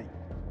every morning.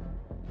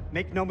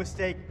 Make no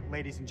mistake,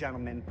 ladies and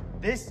gentlemen,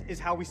 this is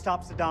how we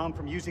stop Saddam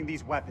from using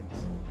these weapons.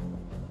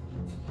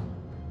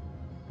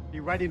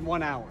 Be ready in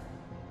 1 hour.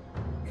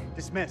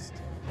 Dismissed.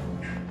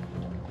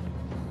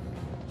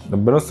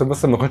 بنص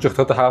بس ما كنتش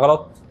اخترت حاجه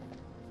غلط.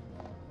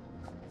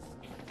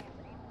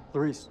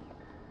 Clarice,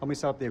 help me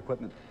set up the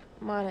equipment.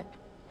 I'm on it.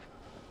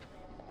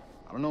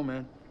 I don't know,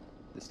 man.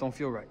 This don't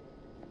feel right.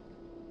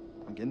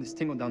 I'm getting this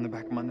tingle down the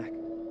back of my neck.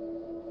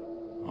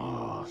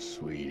 Oh,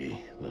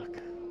 sweetie.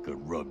 Look, good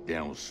rub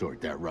down will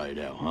sort that right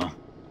out, huh?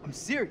 I'm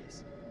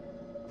serious.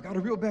 I've got a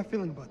real bad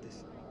feeling about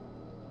this.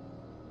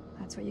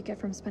 That's what you get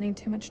from spending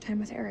too much time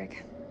with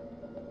Eric.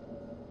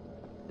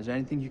 Is there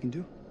anything you can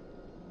do?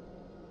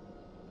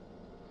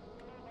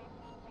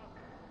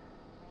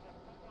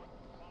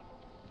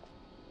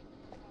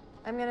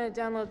 I'm gonna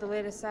download the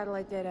latest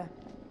satellite data.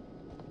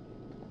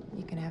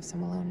 You can have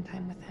some alone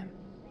time with him.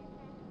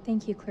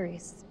 Thank you,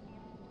 Clarice.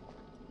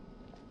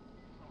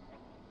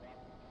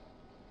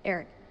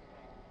 Eric,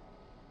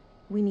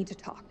 we need to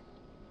talk.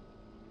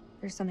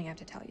 There's something I have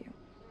to tell you.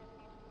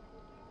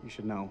 You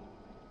should know.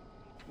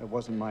 It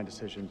wasn't my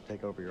decision to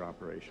take over your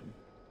operation.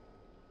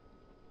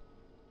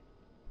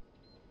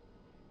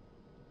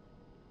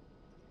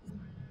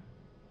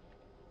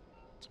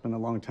 It's been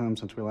a long time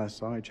since we last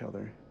saw each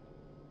other.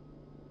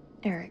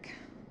 Eric.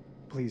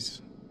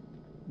 Please,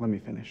 let me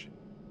finish.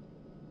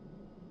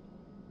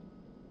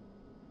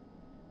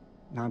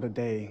 Not a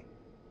day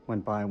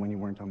went by when you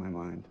weren't on my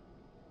mind.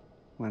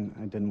 When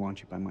I didn't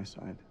want you by my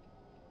side.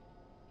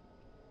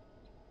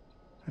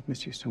 I've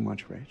missed you so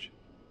much, Rach.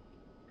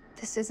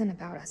 This isn't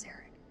about us,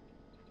 Eric.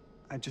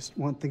 I just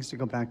want things to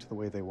go back to the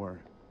way they were.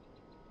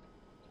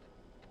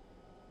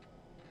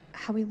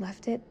 How we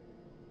left it,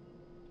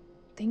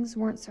 things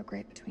weren't so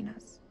great between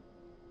us.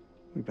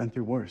 We've been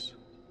through worse.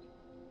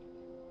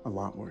 A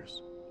lot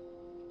worse.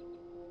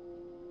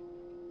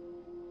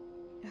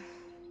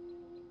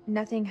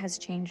 Nothing has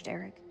changed,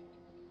 Eric.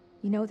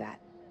 You know that.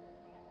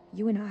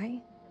 You and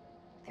I,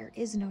 there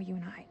is no you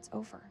and I. It's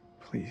over.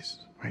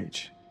 Please,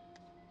 Rach,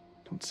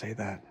 don't say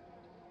that.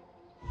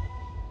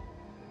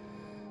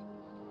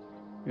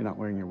 You're not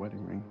wearing your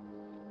wedding ring.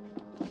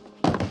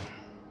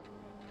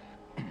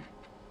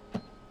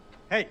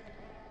 Hey,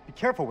 be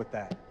careful with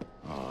that.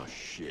 Oh,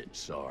 shit,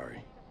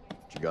 sorry.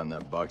 What you got in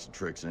that box of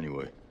tricks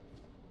anyway?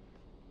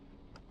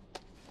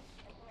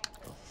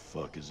 The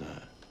fuck is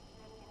that?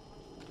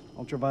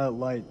 Ultraviolet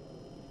light.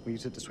 We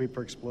use it to sweep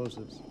for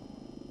explosives.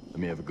 Let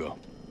me have a go.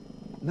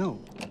 No.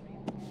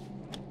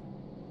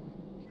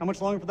 How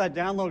much longer for that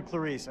download,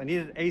 Clarice? I need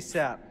it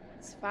ASAP.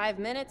 Is 5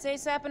 minutes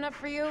ASAP enough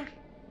for you?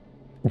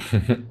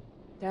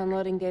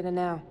 Downloading data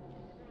now.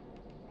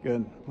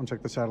 Good. I'll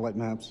check the satellite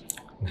maps.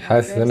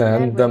 حاسس ان انا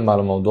هندم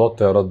على موضوع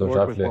الطيارات ده مش Work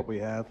عارف with ليه. what we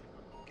have.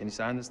 Can you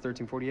sign this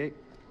 1348?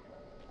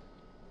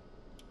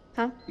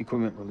 Huh?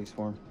 Equipment release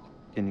form.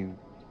 Can you...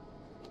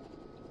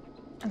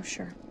 Oh,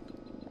 sure.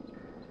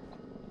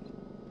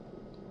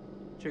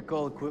 Check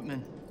all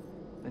equipment,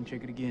 then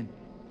check it again.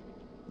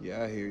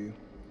 Yeah, I hear you.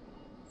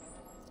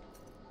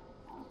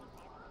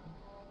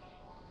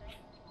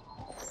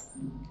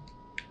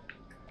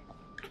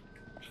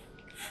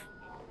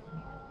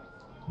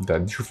 ده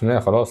دي شفناها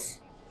خلاص.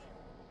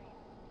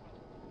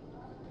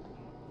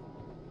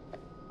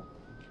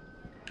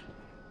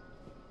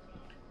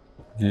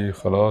 دي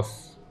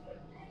خلاص.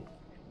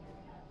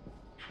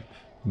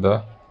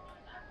 ده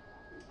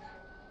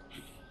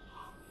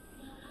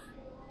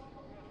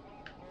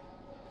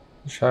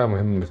مش حاجة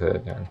مهمة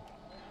مثال يعني.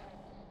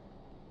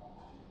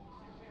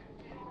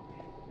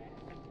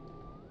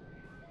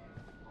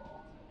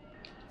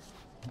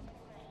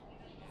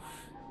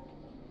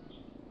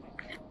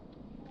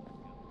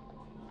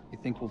 You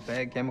think we'll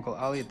bag Chemical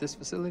Ali at this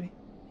facility?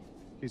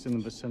 If he's in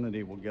the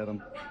vicinity, we'll get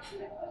him.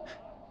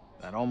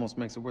 That almost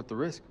makes it worth the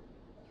risk.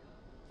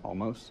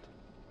 Almost.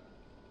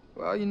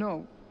 Well, you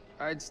know,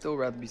 I'd still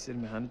rather be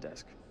sitting behind a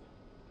desk.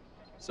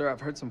 Sir,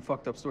 I've heard some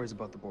fucked up stories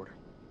about the border.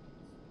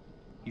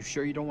 You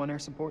sure you don't want air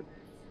support?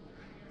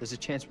 There's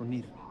a chance we're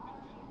needed.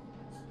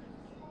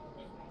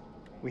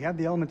 We have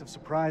the element of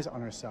surprise on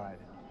our side.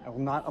 I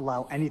will not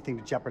allow anything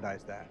to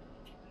jeopardize that.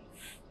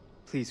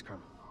 Please,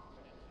 Colonel.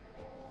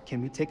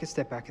 Can we take a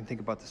step back and think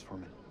about this for a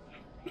minute?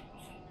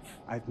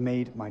 I've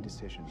made my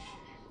decision.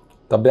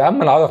 طب يا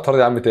عم انا عاوز افترض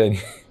يا عم تاني.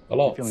 You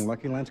خلاص. feeling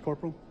lucky, Lance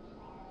Corporal?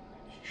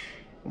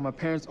 Well, my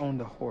parents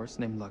owned a horse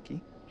named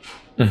Lucky.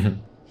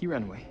 He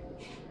ran away.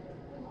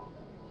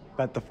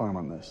 Bet the farm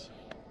on this.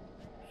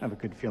 I have a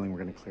good feeling we're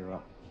going to clear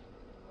up.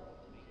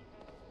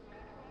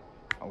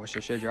 I wish I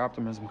shared your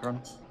optimism,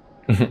 Colonel.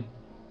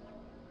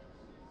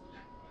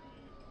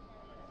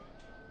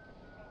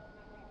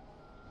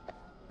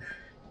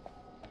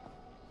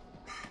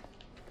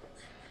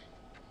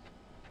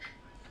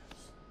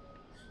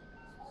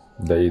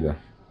 ده ايه ده؟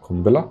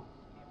 قنبلة؟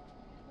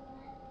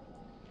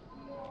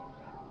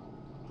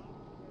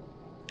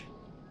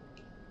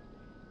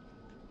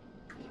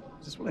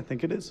 Is this what I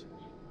think it is?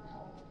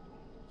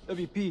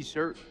 WP,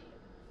 sir.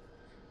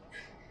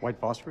 White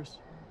phosphorus?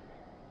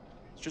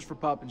 It's just for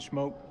popping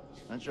smoke.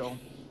 That's all.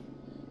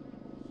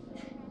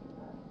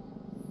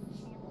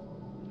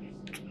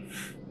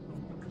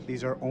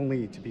 These are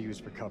only to be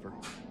used for cover.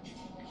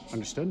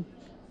 Understood?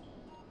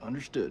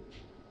 Understood.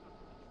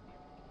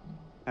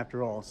 After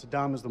all,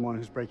 Saddam is the one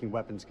who's breaking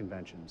weapons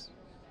conventions,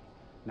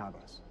 not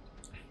us.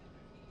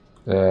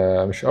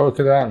 مش قوي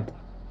كده يعني.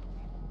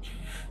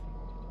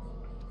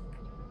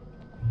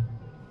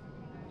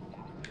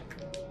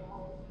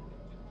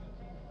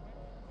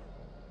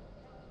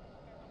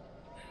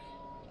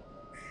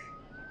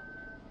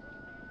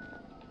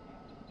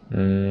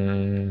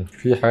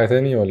 في حاجة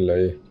تاني ولا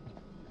ايه؟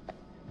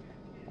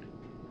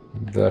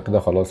 ده كده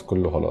خلاص،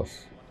 كله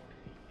خلاص.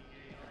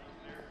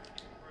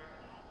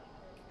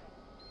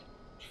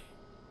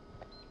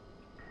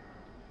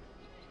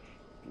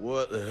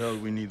 What the hell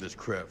do we need this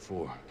crap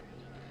for?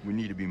 We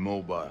need to be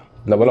mobile.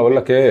 لا ولا اقول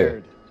لك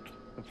ايه؟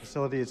 The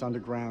facility is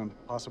underground,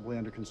 possibly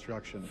under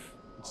construction.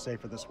 It's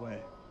safer this way.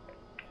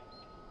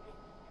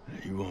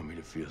 You want me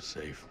to feel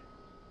safe?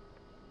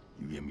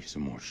 You give me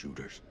some more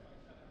shooters.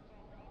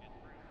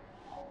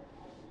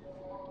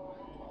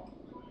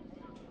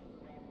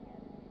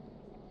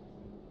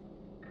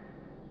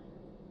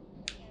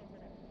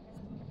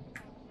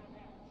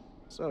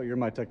 So,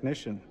 you're my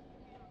technician.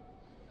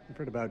 I've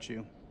heard about you.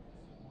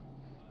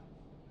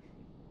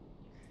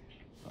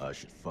 I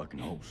should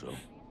fucking hope so.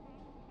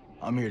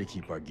 I'm here to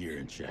keep our gear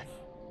in check.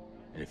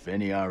 And if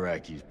any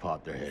Iraqis pop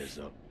their heads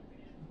up,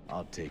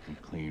 I'll take them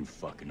clean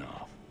fucking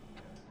off.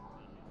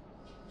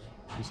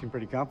 You seem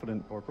pretty confident,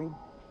 Corporal.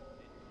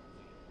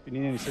 If you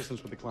need any assistance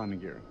with the climbing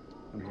gear,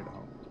 I'm here to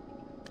help.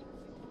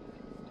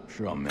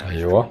 Sure I'll manage.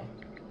 ايوه.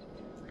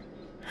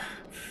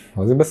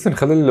 عايزين بس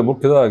نخلي الامور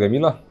كده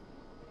جميلة.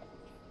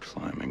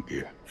 Climbing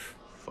gear.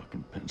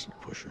 Fucking pencil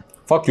pusher.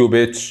 Fuck you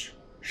bitch.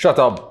 Shut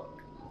up.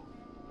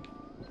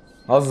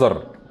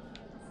 هزر.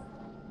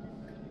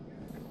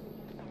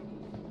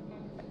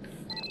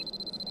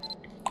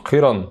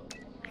 أخيرا.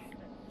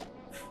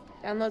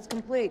 Download's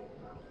complete.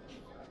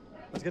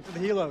 Let's get to the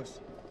helos.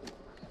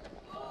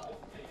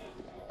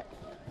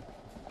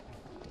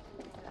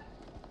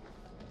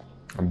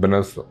 ربنا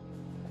يستر.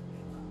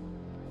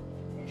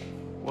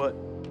 What?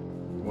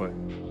 What?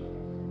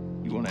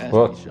 You want to ask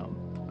What? me something?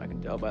 I can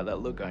tell by that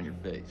look on your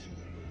face.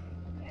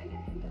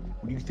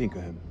 What do you think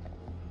of him?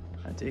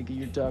 I take it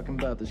you're talking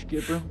about the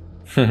skipper?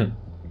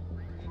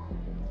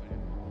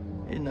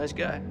 He's a nice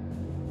guy.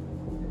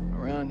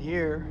 Around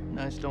here,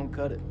 nice don't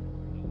cut it.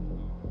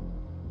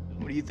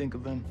 What do you think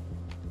of him?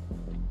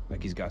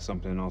 Like he's got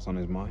something else on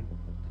his mind?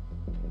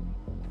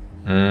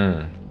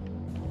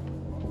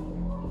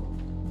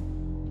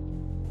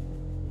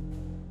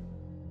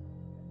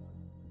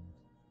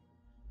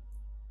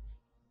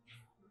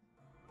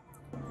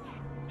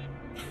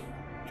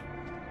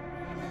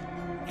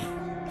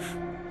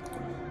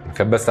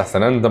 كان بس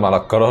احسن اندم على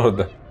القرار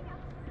ده.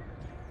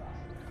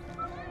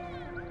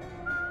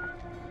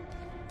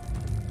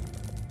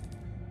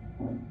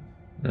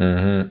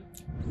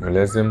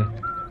 لازم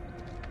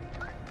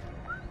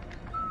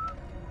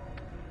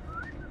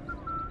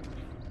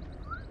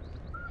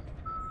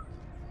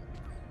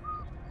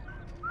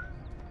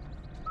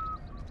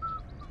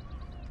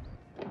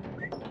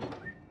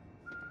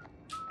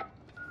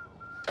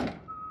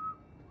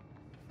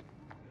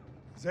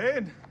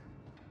زين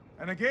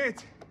انا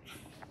جيت.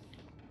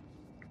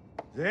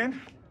 زين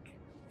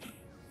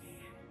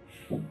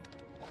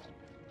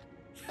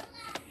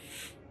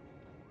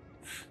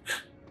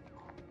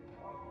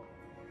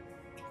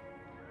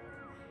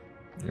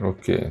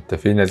اوكي. انت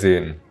فين يا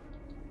زين؟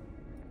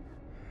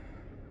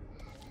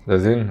 ده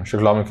زين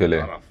شكله عامل كده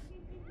ليه؟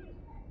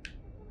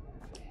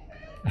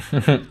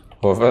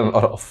 هو فعلا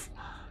قرف.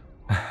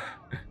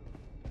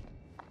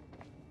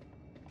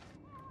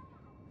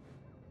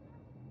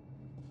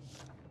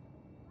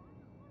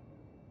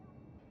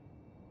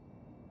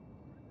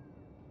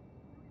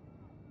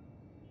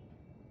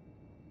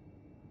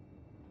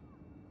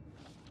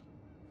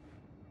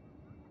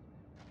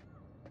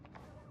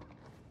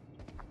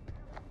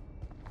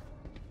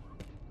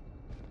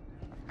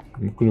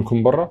 ممكن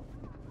يكون بره.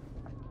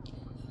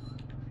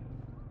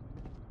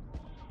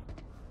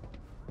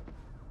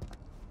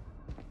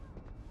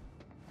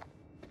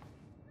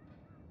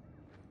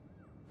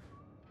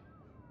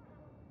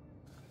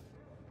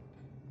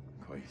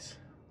 كويس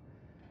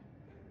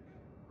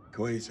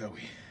كويس أوي.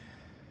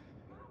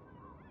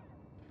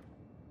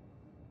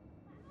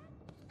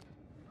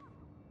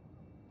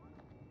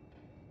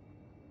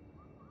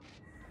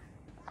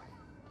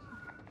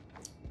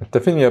 انت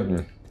فين يا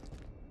ابني؟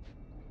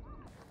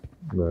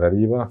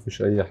 غريبة،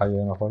 مفيش أي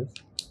حاجة هنا خالص.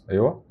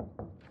 أيوه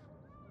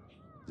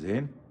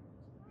زين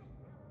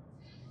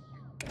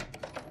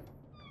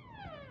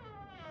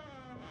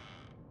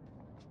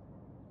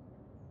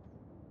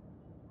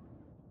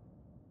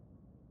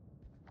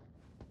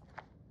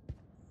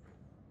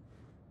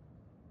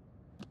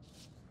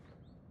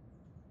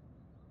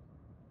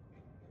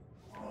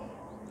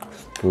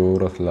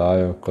أسطورة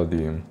العالم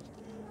القديم.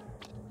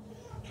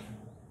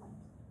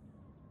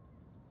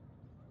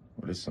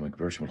 ولسه ما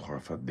كبرش من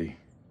الخرافات دي.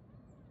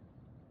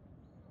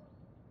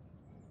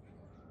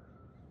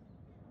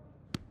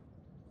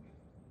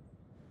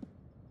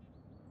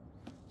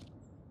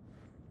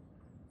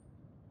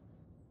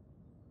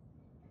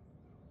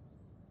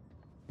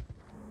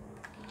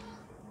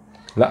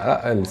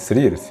 لا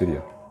السرير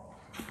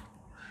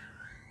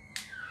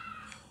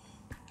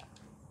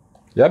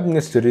يا ابني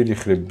السرير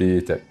يخرب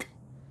بيتك.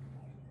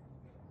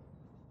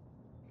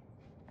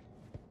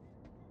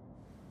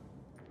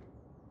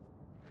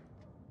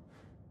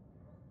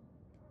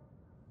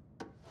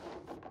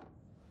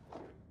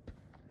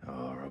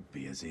 يا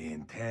ربي يا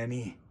زين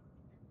تاني.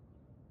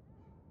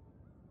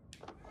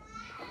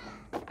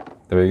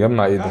 ده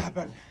بيجمع ايه ده؟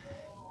 اهبل.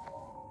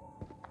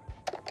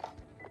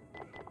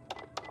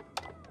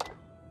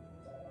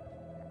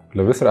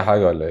 لو بيسرق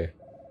حاجة ولا ايه؟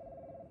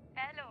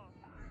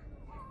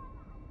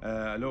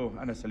 الو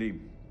انا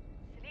سليم.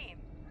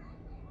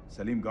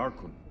 سليم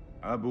جاركون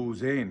ابو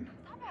زين.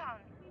 طبعا.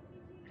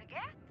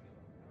 رجعت؟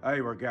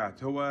 ايوه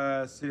رجعت.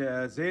 هو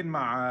زين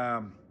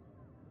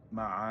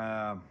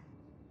مع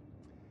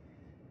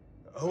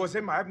هو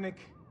زين مع ابنك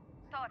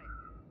طارق.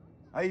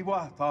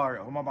 ايوه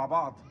طارق، هما مع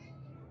بعض.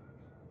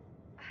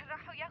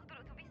 راحوا ياخدوا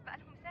الاتوبيس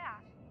بقالهم ساعة.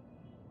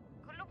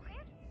 كله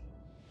بخير؟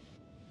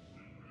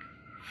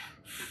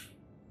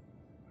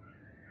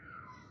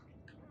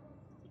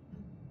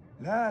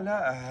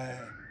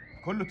 لا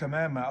كله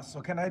تمام،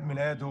 اصله كان عيد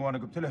ميلاده وانا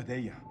جبت له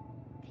هديه.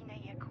 دي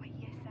نية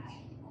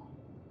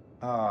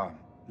كويسة.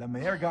 لما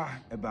يرجع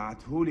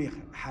ابعتهولي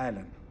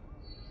حالا.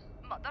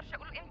 ما اقدرش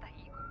اقول امتى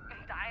هيجوا،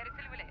 انت عارف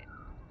الولاد.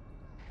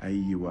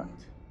 اي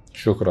وقت.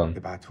 شكرا.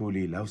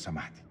 ابعتهولي لو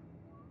سمحتي.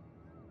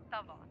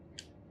 طبعا.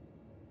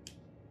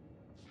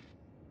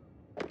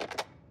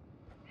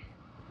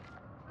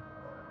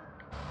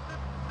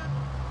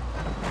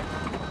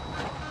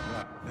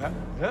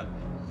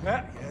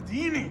 لا يا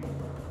ديني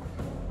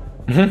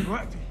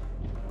دلوقتي.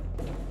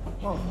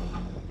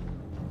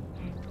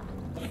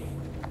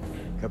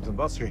 كابتن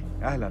بصري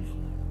اهلا.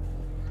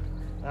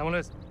 يا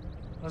ملازم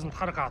لازم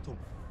نتحرك على طول.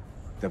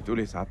 انت بتقول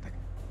ايه سعادتك؟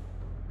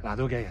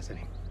 العدو جاي يا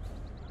سليم،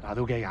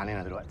 العدو جاي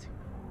علينا دلوقتي.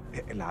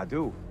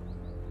 العدو؟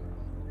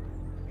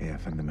 ايه يا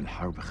فندم،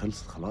 الحرب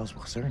خلصت خلاص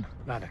وخسرنا.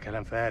 لا ده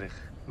كلام فارغ،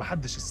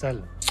 محدش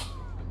اتسلم.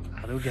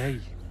 العدو جاي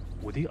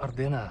ودي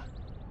ارضنا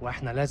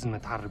واحنا لازم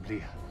نتعرب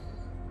ليها.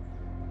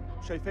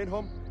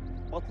 شايفينهم؟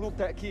 مطلوب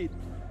تأكيد.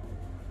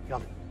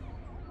 يلا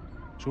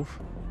شوف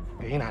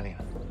جايين علينا.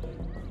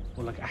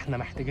 بقول لك احنا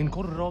محتاجين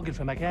كل راجل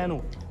في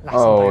مكانه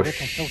لحسن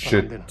طيارتهم توصل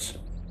عندنا.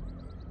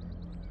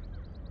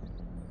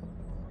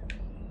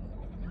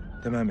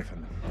 تمام يا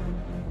فندم.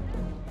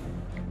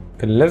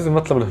 كان لازم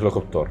اطلب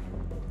الهليكوبتر.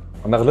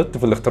 انا غلطت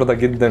في الاختيار ده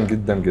جدا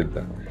جدا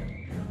جدا.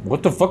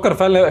 كنت بفكر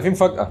فعلا هيبقى فيه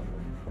مفاجأة.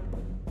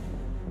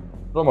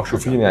 لو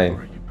مكشوفين يعني.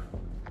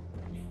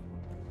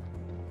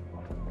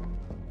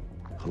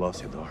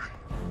 خلاص يا دار،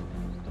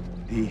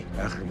 دي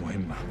اخر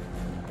مهمة.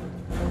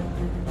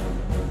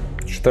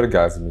 مش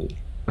ترجع يا زميلي.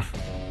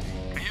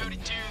 Coyote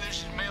 2, this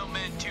is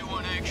Mailman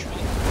 2-1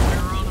 actual.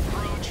 We're on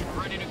approach,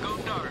 ready to go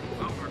dark.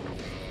 Over.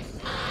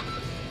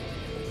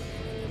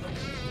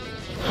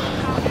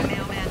 Copy,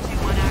 Mailman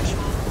 2-1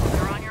 actual.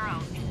 You're on your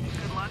own.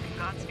 Good luck and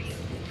Godspeed.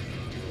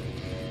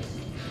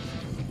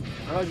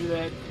 Roger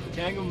that.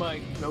 Tango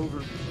Mike, over.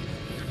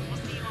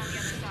 We'll see you on the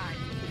other side.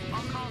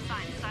 All call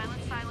signs,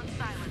 silence, silence,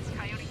 silence.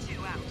 Coyote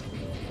 2 out.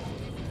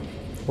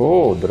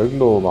 اوه ده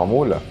رجله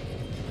معمولة.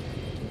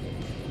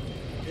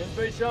 Get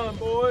face on,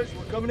 boys.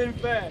 We're coming in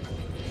fast.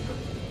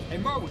 Hey,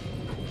 Marwin.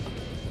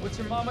 What's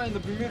your mama and the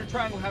Bermuda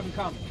Triangle have in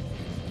common?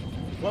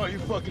 Why don't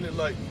you fucking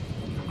enlighten?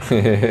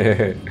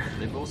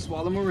 They both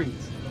swallow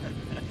Marines.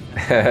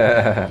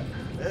 Yeah,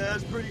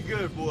 that's pretty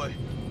good, boy.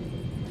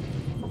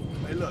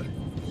 Hey, look,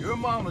 your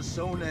mama's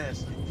so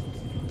nasty.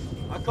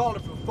 I called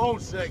her for phone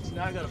sex, and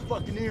I got a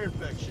fucking ear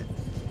infection.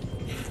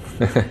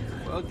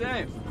 Well,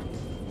 damn.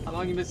 How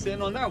long you been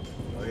sitting on that one?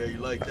 Oh, yeah, you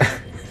like that?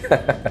 I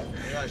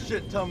got a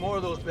shit ton more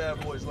of those bad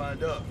boys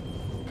lined up.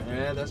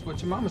 Yeah, that's what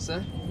your mama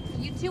said.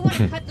 You two want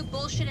to cut the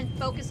bullshit and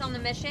focus on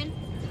the mission?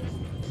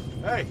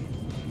 Hey,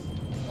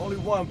 only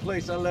one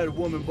place I let a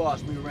woman boss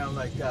me around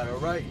like that,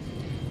 all right?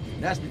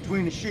 And that's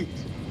between the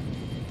sheets.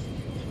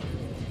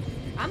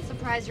 I'm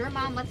surprised your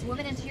mom lets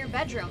women into your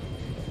bedroom.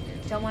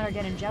 Don't want her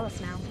getting jealous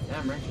now.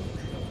 Damn, Rachel.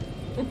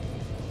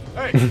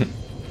 Hey,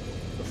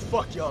 the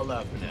fuck y'all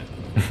laughing at?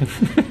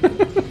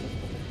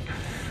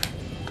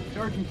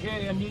 Sergeant K,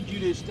 I need you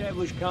to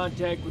establish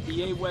contact with the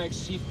AWACS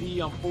CP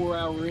on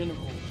 4-hour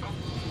intervals.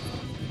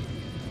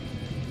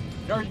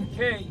 Sergeant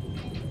K,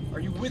 are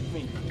you with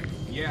me?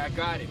 Yeah, I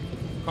got it.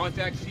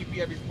 Contact CP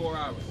every 4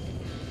 hours.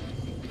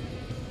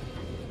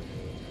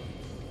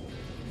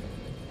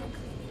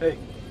 Hey,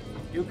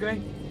 you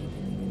okay?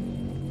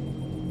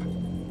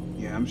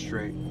 Yeah, I'm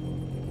straight.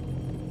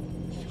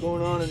 What's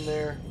going on in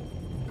there?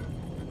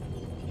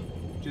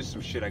 Just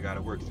some shit I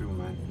gotta work through,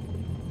 man.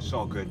 It's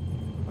all good.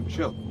 I'm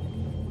chill.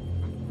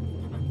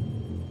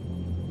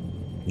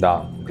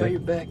 Da. Got your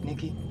back,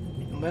 Nikki.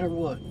 No matter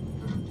what.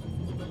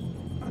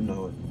 I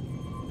know it.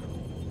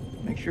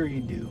 Make sure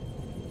you do.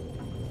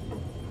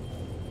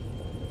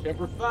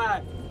 Semper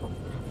Fi.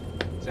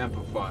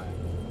 Semper Fi.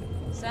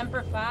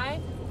 Semper Fi?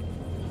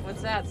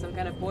 What's that, some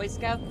kind of Boy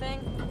Scout thing?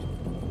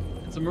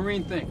 It's a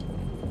Marine thing.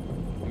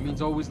 It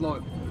means always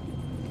loyal.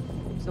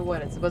 So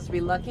what, it's supposed to be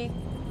lucky?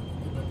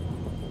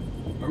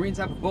 Marines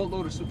have a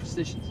boatload of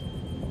superstitions.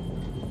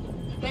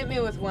 Hit me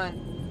with one.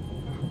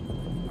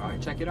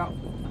 Alright, check it out.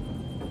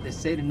 They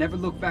say to never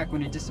look back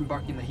when you're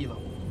disembarking the helo.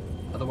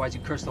 Otherwise,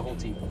 you curse the whole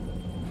team.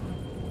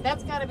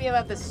 That's gotta be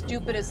about the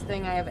stupidest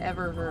thing I have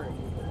ever heard.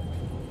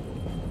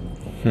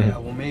 Yeah,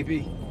 well,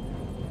 maybe.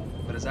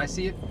 But as I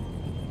see it,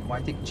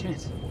 why take a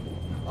chance?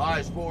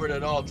 Eyes forward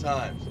at all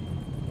times.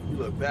 You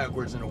look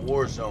backwards in a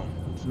war zone.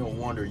 It's no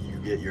wonder you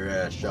get your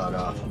ass shot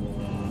off.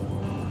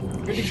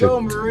 Good to go,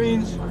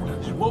 Marines.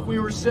 It's what we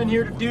were sent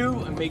here to do,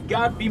 and may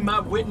God be my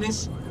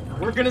witness.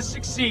 We're gonna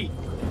succeed.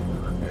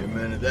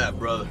 Amen to that,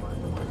 brother.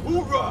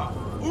 Hoorah!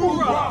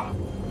 Hoorah!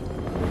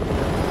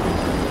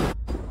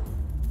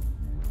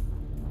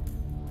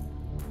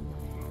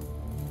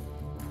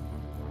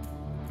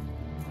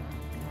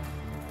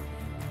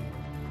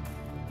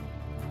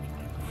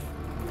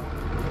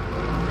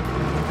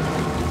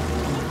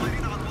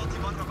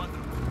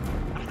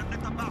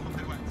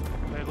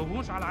 ما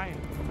يغيبوش على العين.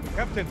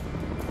 كابتن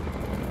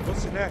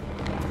بص هناك.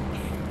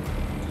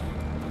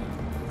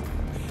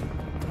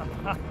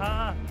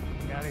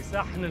 يعني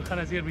صحن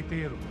الخنازير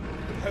بيطيروا.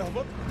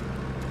 هيهبط.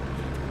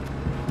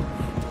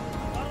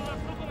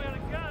 خلصتكم يا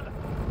رجاله.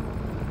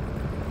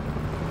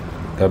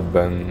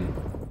 تبا.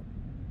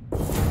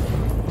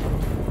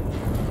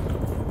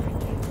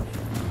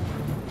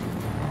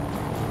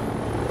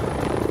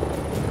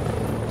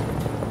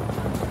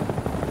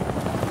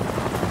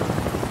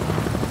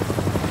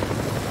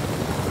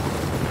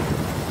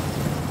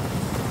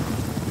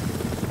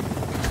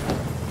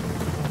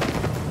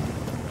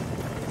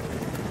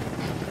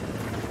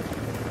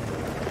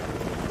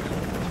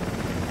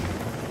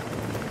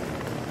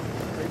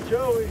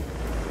 Joey.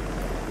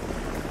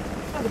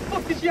 How the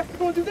fuck did you have to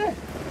go and do that?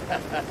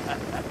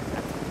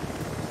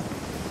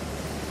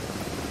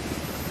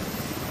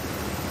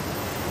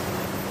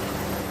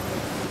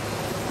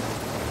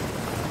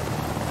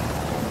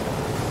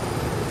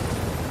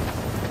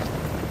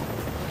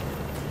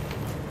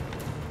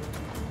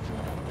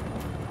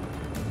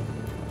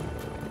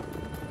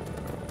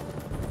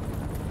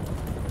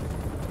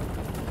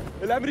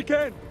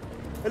 الامريكان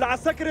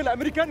العساكر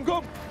الامريكان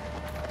جم.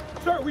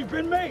 Sir, we've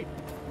been made.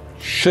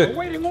 Shit.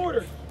 Awaiting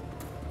orders.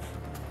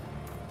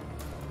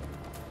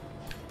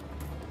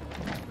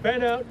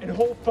 Fan out and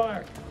hold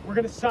fire. We're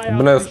gonna sigh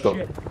out this Blasto.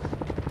 shit.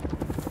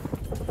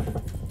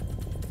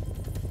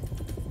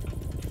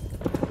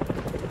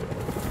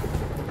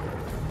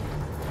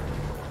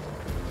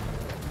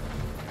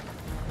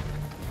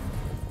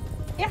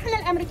 احنا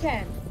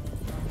الامريكان.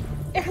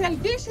 احنا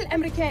الجيش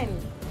الامريكاني.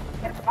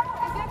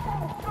 ارفعوا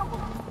ايديكم واخرجوا.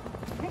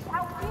 مش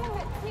عاوزين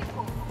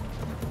نأذيكم.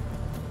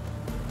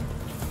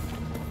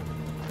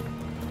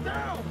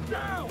 Down,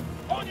 down!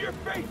 On your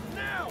face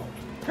now!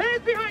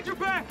 Hands behind your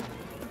back!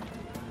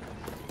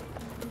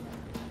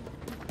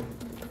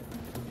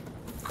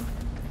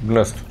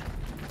 بلاستر.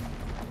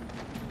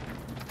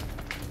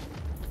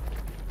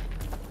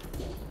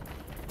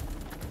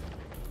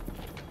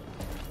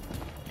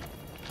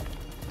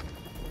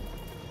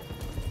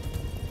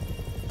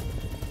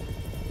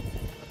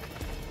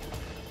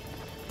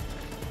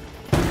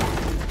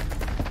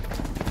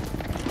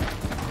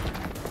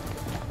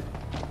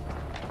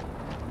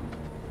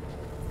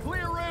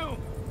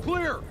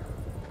 Clear!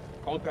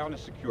 Compound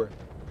is secure.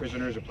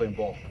 Prisoners are playing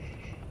ball.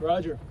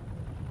 Roger.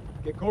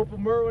 Get Corporal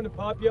Merwin to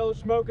pop yellow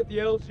smoke at the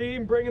LC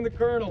and bring in the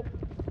Colonel.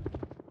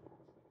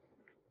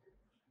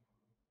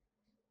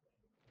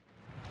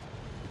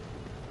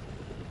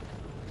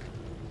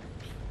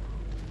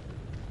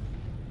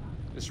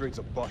 This raid's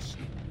a bust.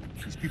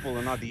 These people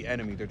are not the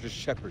enemy, they're just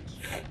shepherds.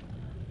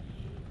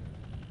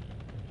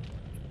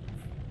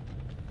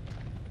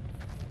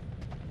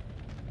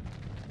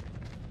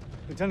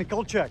 Lieutenant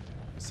Goldcheck,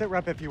 sit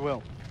rep if you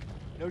will.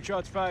 No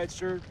shots fired,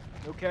 sir.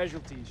 No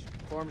casualties.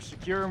 Farm is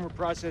secure and we're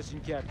processing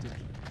captives.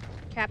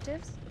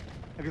 Captives?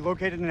 Have you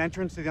located an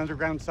entrance to the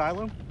underground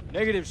silo?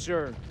 Negative,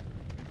 sir.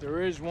 If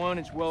there is one,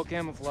 it's well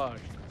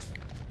camouflaged.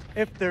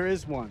 If there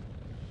is one.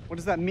 What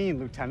does that mean,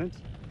 Lieutenant?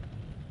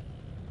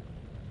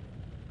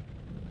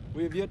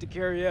 We have yet to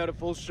carry out a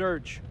full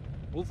search.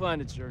 We'll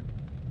find it, sir.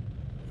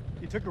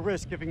 You took a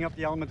risk giving up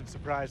the element of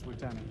surprise,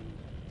 Lieutenant.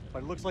 But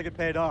it looks like it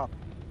paid off.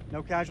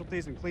 No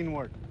casualties and clean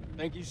work.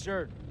 Thank you,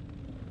 sir.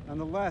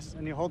 Nonetheless,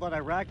 any holdout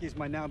Iraqis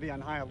might now be on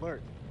high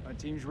alert. My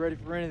team's ready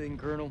for anything,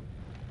 Colonel.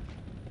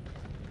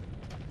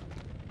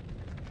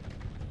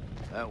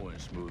 That went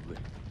smoothly.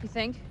 You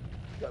think?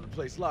 Got the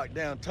place locked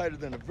down tighter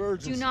than a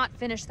virgin's. Do not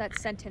finish that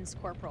sentence,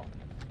 Corporal.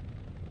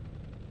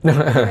 You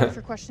ready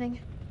for questioning?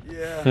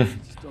 Yeah,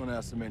 just don't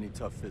ask them any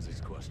tough physics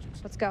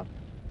questions. Let's go.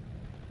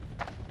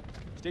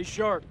 Stay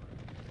sharp.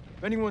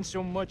 If anyone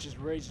so much as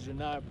raises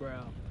an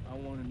eyebrow, I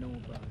want to know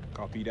about it.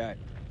 Copy that.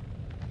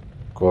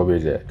 Copy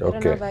that. I don't know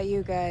Okay. about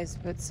you guys,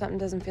 but something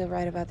doesn't feel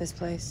right about this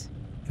place.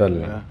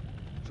 فعلا. Yeah.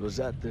 So is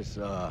that this,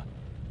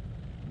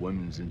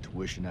 women's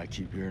intuition I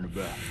keep hearing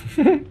about?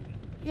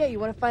 Yeah, you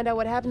want to find out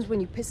what happens when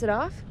you piss it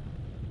off?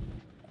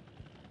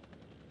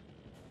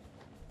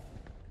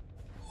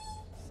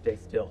 Stay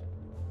still.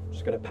 I'm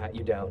just gonna pat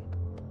you down.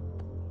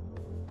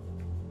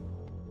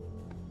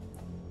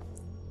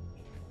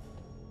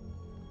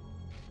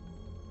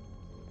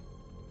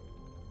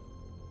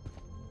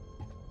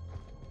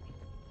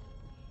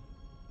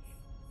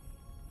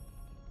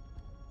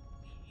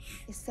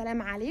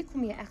 السلام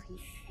عليكم يا أخي.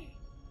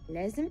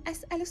 لازم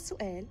أسأل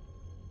السؤال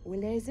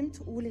ولازم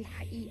تقول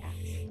الحقيقة.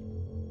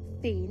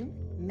 فين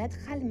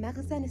مدخل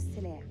مخزن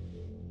السلاح؟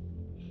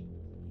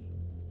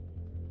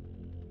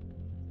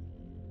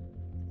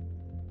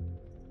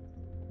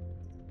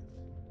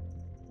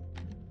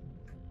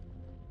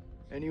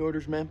 Any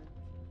orders, ma'am?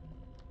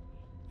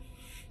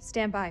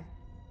 Stand by.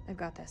 I've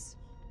got this.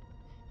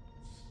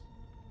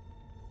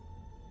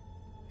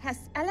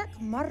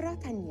 هسألك مرة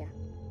تانية.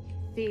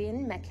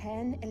 فين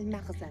مكان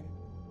المخزن؟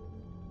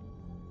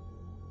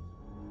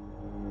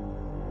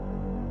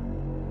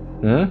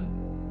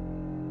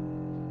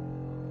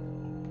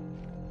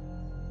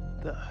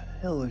 The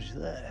hell is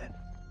that?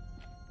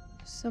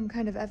 Some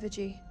kind of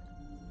effigy.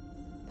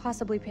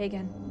 Possibly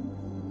pagan.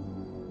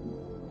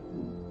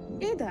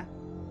 إيه ده؟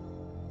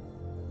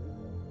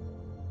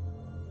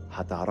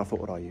 هتعرفه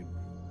قريب.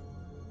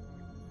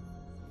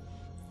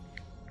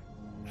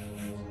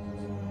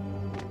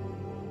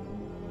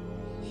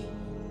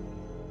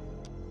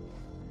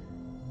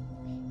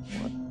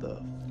 What the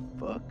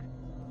fuck?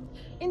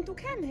 انتوا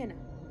كام هنا؟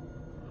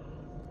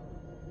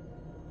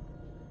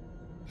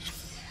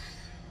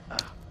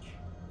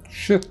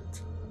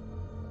 شت.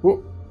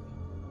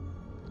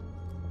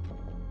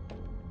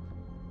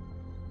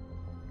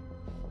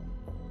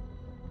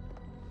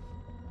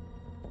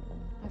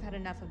 I've had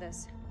enough of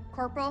this.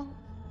 Corporal,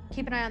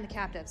 keep an eye on the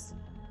captives.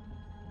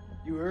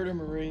 You heard her,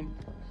 Marine.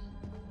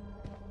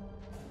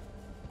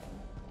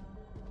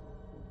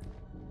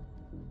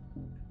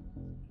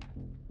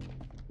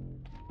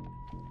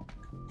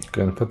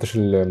 كان نفتش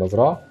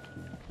المزرعة.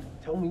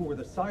 Tell me where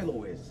the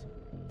silo is.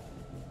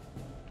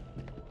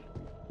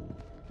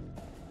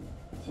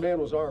 This man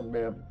was armed,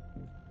 ma'am.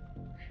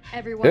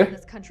 Everyone in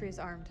this country is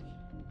armed.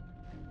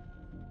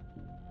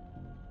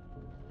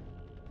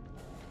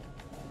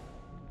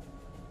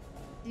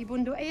 دي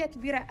بندقية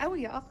كبيرة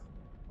قوي يا أخ.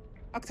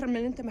 أكتر من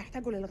اللي أنت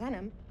محتاجه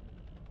للغنم.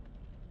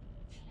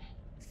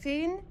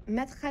 فين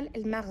مدخل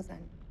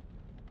المخزن؟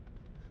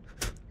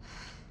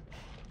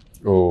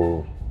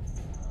 أوه.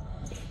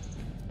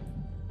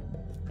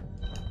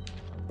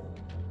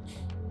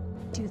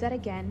 Do that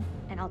again,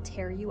 and I'll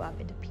tear you up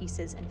into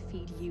pieces and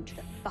feed you to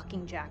the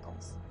fucking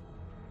jackals.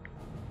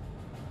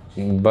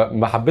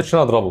 ما حبيتش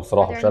انا اضربه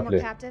بصراحه، مش عارف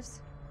ليه.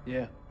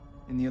 Yeah,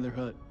 in the other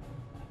hut.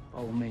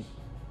 Follow me.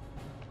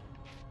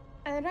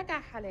 أنا راجع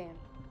حاليا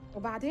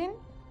وبعدين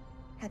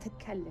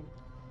هتتكلم.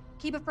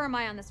 Keep a firm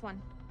eye on this one.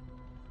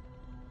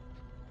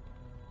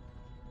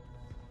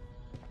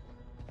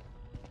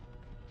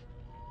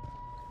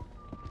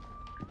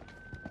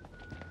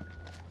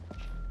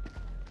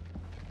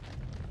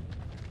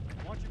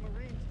 I want your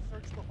Marines to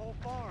search the whole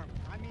farm.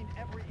 I mean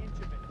every inch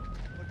of it.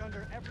 Look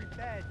under every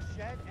bed,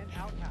 shed, and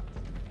outhouse.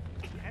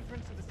 The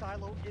entrance to the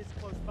silo is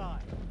close by.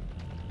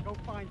 Go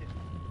find it.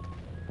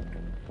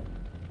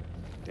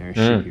 There's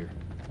shit here.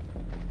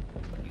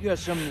 You got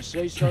something to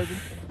say,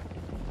 Sergeant?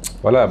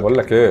 ولا بقول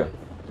لك ايه؟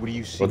 What do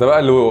you see? وده بقى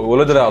اللي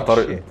ولد على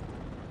طريق.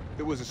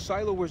 There was a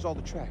silo. Where's all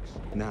the tracks?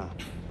 Nah,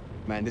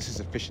 man, this is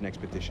a fishing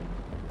expedition.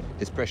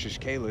 This precious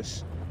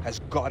Kalis has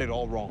got it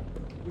all wrong.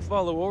 We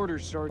follow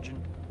orders,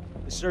 Sergeant.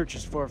 The search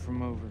is far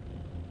from over.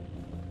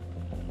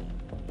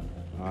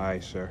 Aye,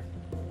 sir.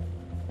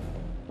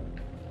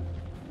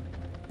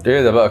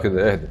 ايه ده بقى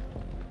كده؟ اهدى.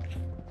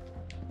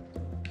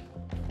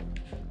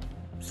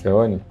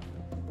 ثواني.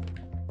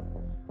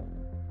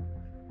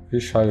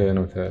 مفيش حاجة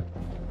هنا متهيألي.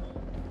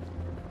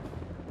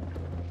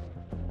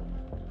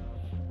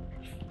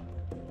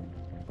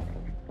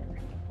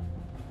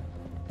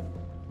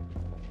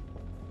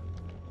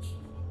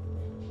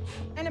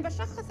 أنا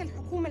بشخص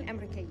الحكومة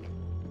الأمريكية.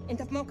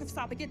 أنت في موقف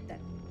صعب جدا.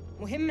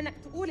 مهم إنك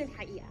تقول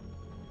الحقيقة.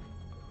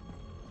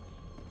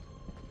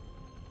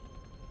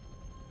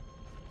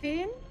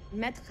 فين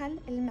مدخل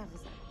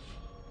المخزن؟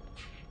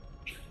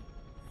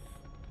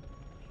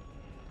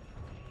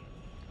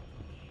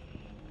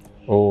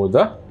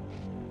 ده؟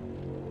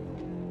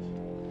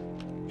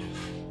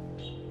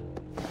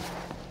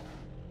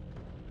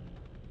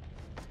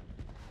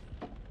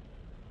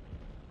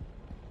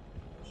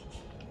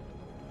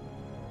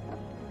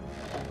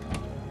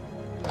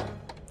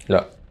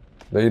 لا،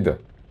 ده ايه ده؟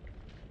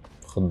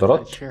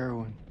 مخدرات؟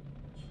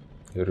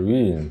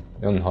 هيروين،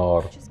 يا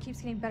نهار. It just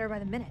keeps getting better by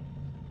the minute.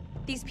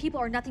 These people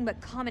are nothing but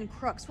common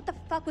crooks. What the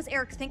fuck was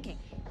Eric thinking?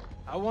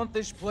 I want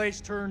this place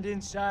turned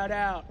inside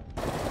out.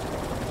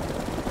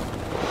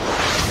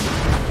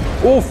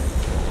 اوف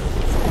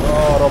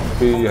يا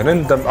ربي،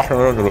 هنندم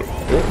احنا دلوقتي.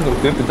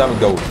 ايه بتعمل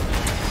جو؟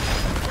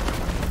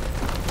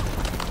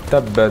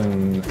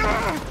 تبا.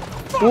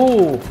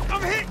 اوه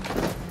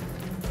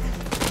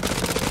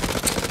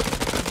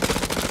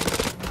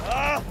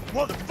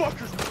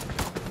motherfuckers.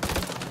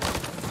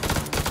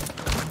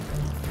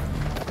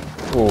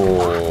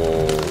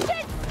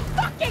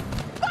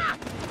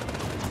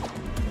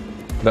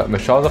 لا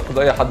مش عاوز اخد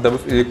اي حد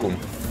ابوس ايديكم.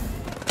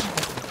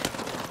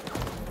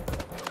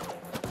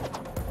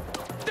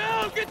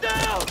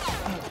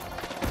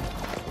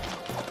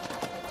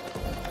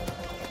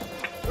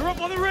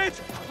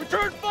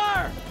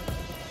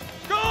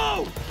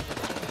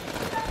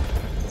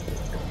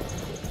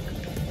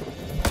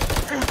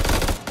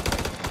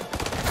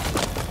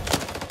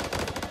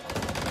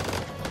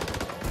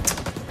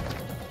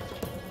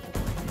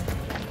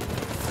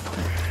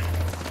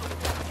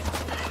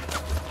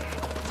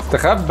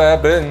 استخبى يا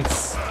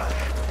برنس.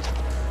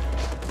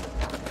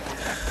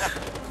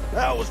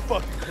 That was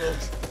fucking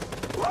close.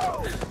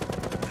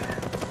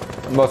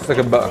 بص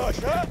ساكت بقى.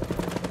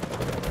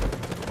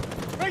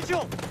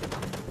 Rachel!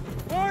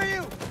 Where are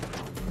you?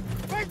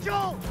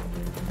 Rachel!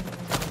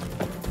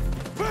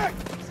 Back!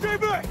 Stay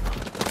back!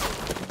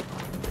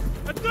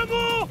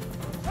 قدموا!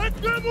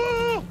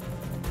 قدموا!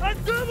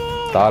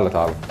 قدموا! تعالى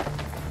تعالى.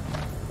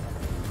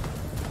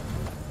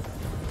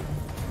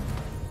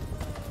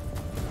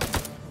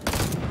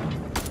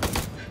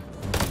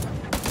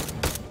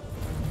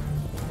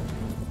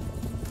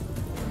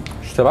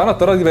 مش تبعنا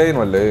الطريقة دي باين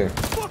ولا ايه؟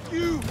 Fuck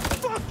you!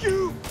 Fuck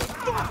you!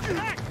 Fuck you!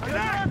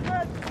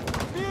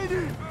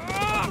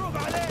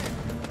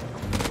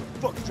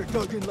 Fuckers are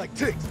dug in like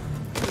ticks.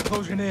 They're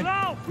closing in.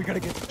 We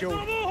gotta get to Joey.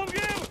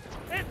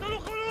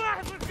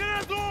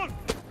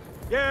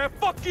 Yeah,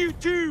 fuck you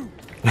too!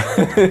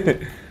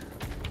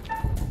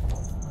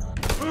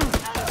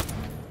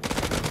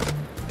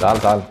 تعال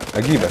تعال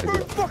اجيبك. Where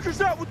the fuck is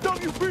that with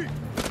WB?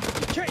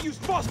 You can't use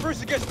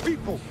phosphorus against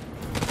people.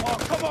 Oh,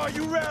 come on,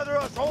 you rather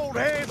us hold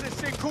hands and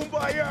sing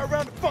kumbaya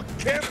around the fucking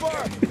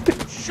campfire?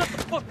 Shut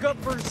the fuck up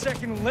for a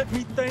second and let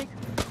me think.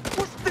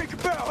 What you think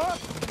about, huh?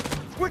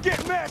 We're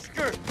getting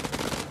massacred.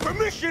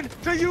 Permission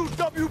to use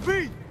WB.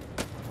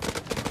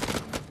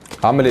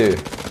 هعمل ايه؟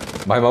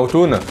 ما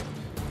هيموتونا.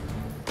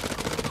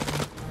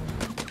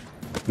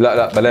 لا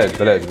لا بلاش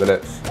بلاش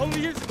بلاش. Only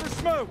use it for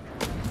smoke.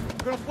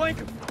 I'm gonna flank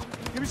him.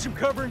 Give me some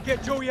cover and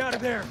get Joey out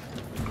of there.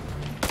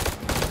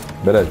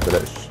 بلاش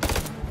بلاش.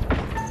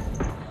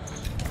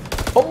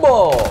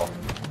 اوبا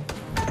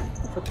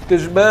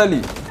فتش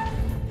بالي.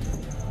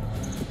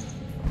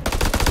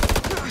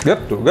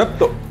 جبته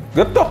جبته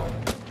جبته.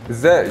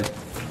 ازاي؟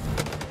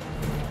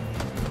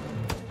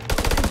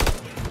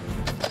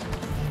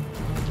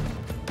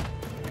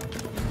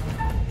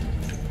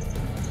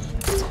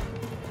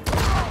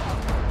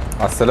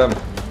 على السلامة.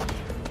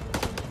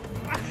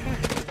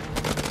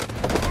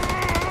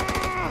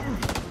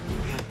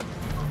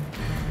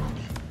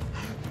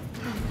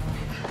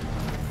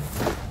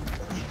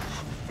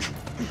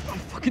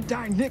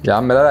 يا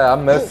عم لا لا يا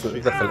عم بس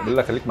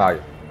بالله خليك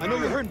معايا. I know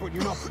you're hurting, but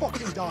you're not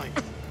fucking dying.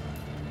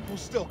 Hold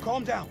still,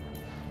 calm down.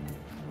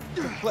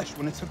 It's flesh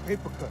when it's a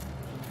paper cut.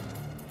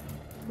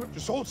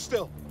 Just hold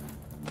still.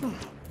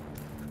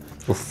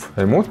 اوف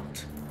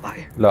هيموت؟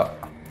 لا.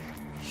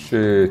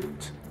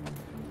 شيت.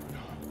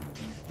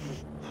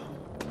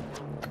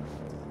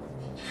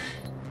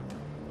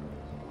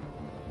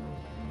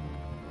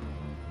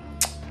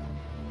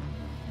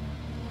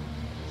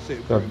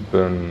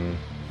 تبا.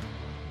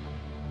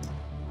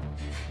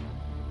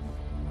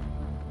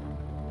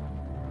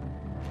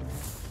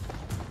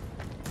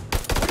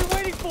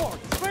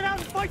 Spread out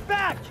and fight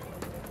back!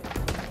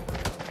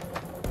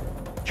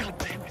 God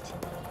damn it.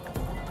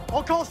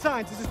 All call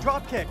signs, this is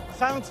Dropkick.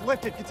 Silence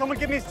lifted. Can someone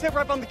give me a sit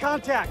rep on the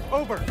contact?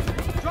 Over.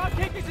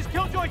 Dropkick, this is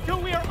Killjoy 2.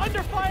 We are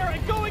under fire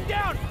and going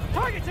down.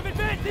 Targets have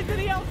advanced into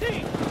the LZ.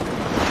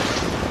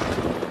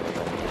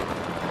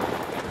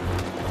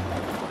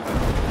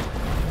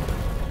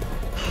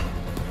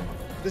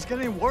 This get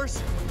any worse?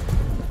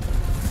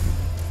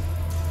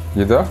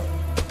 ايه ده؟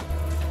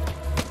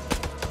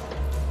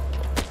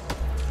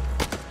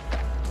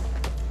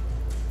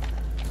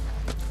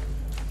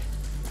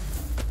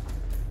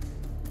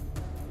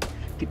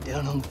 Get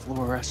down on the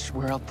floor, or I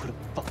swear I'll put a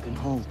fucking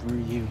hole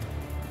through you.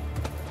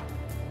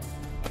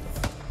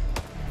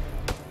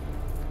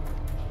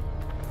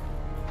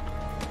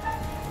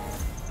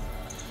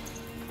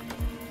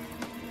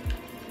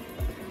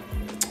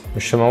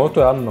 مش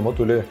هموته يا عم،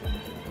 نموته ليه؟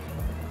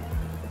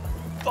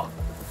 Fuck!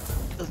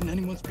 Doesn't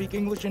anyone speak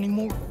English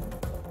anymore?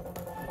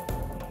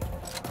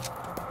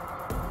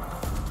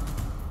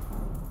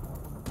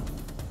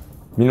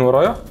 مين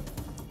ورايا؟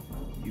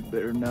 You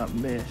better not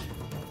miss.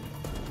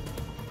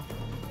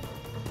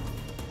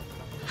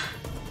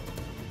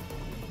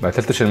 ما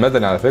قتلتش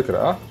المدني على فكرة.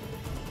 اه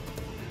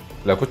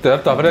لو كنت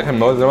قتلت على فكرة كان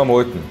موت زي ما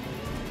موتني.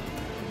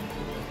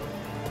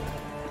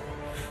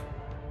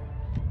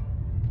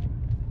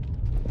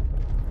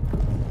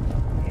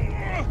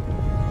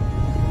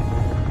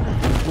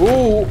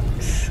 اوه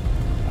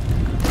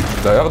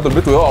ده ياخدوا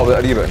البيت ويقعوا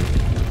تقريبا.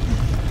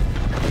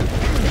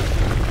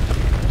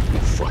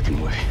 Fucking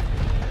way.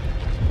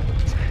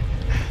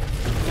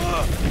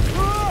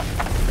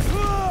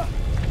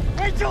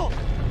 Rachel!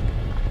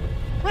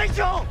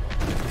 Rachel!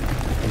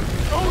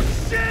 Oh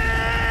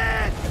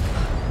shit!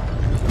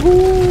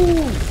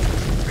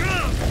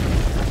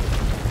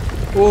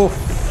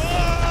 اوف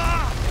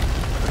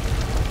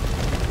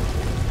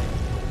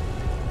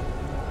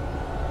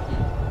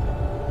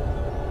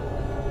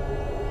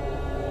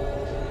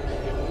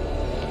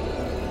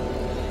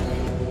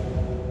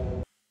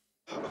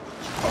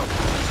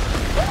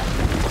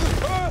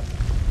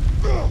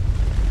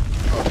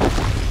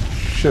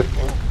شت.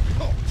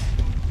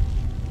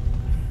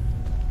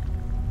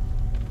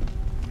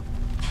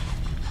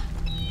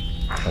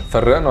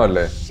 اتفرقنا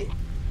ولا ايه؟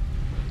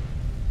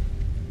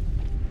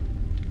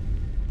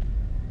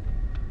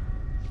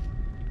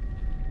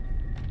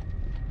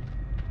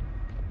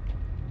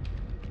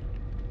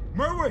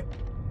 it!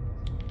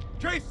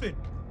 Jason!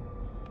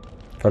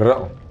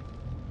 فرقوا.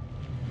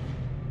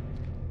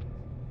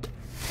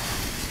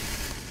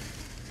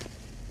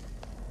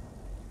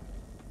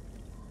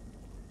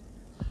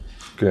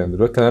 اوكي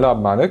دلوقتي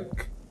هنلعب مع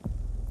نيك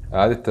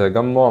إعادة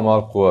تجمع مع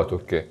القوات.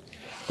 اوكي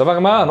طبعا يا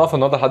جماعة هنقف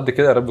النهارده لحد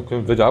كده، يا رب يكون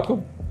الفيديو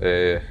عجبكم.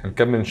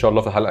 هنكمل ان شاء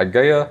الله في الحلقة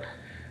الجاية.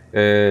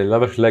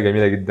 اللعبة شكلها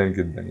جميلة جدا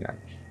جدا يعني.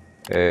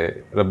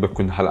 يا رب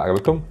تكون الحلقة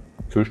عجبتكم،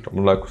 متنسوش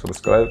تعملوا لايك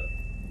وسبسكرايب.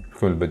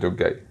 نشوفكم الفيديو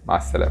الجاي، مع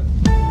السلامة.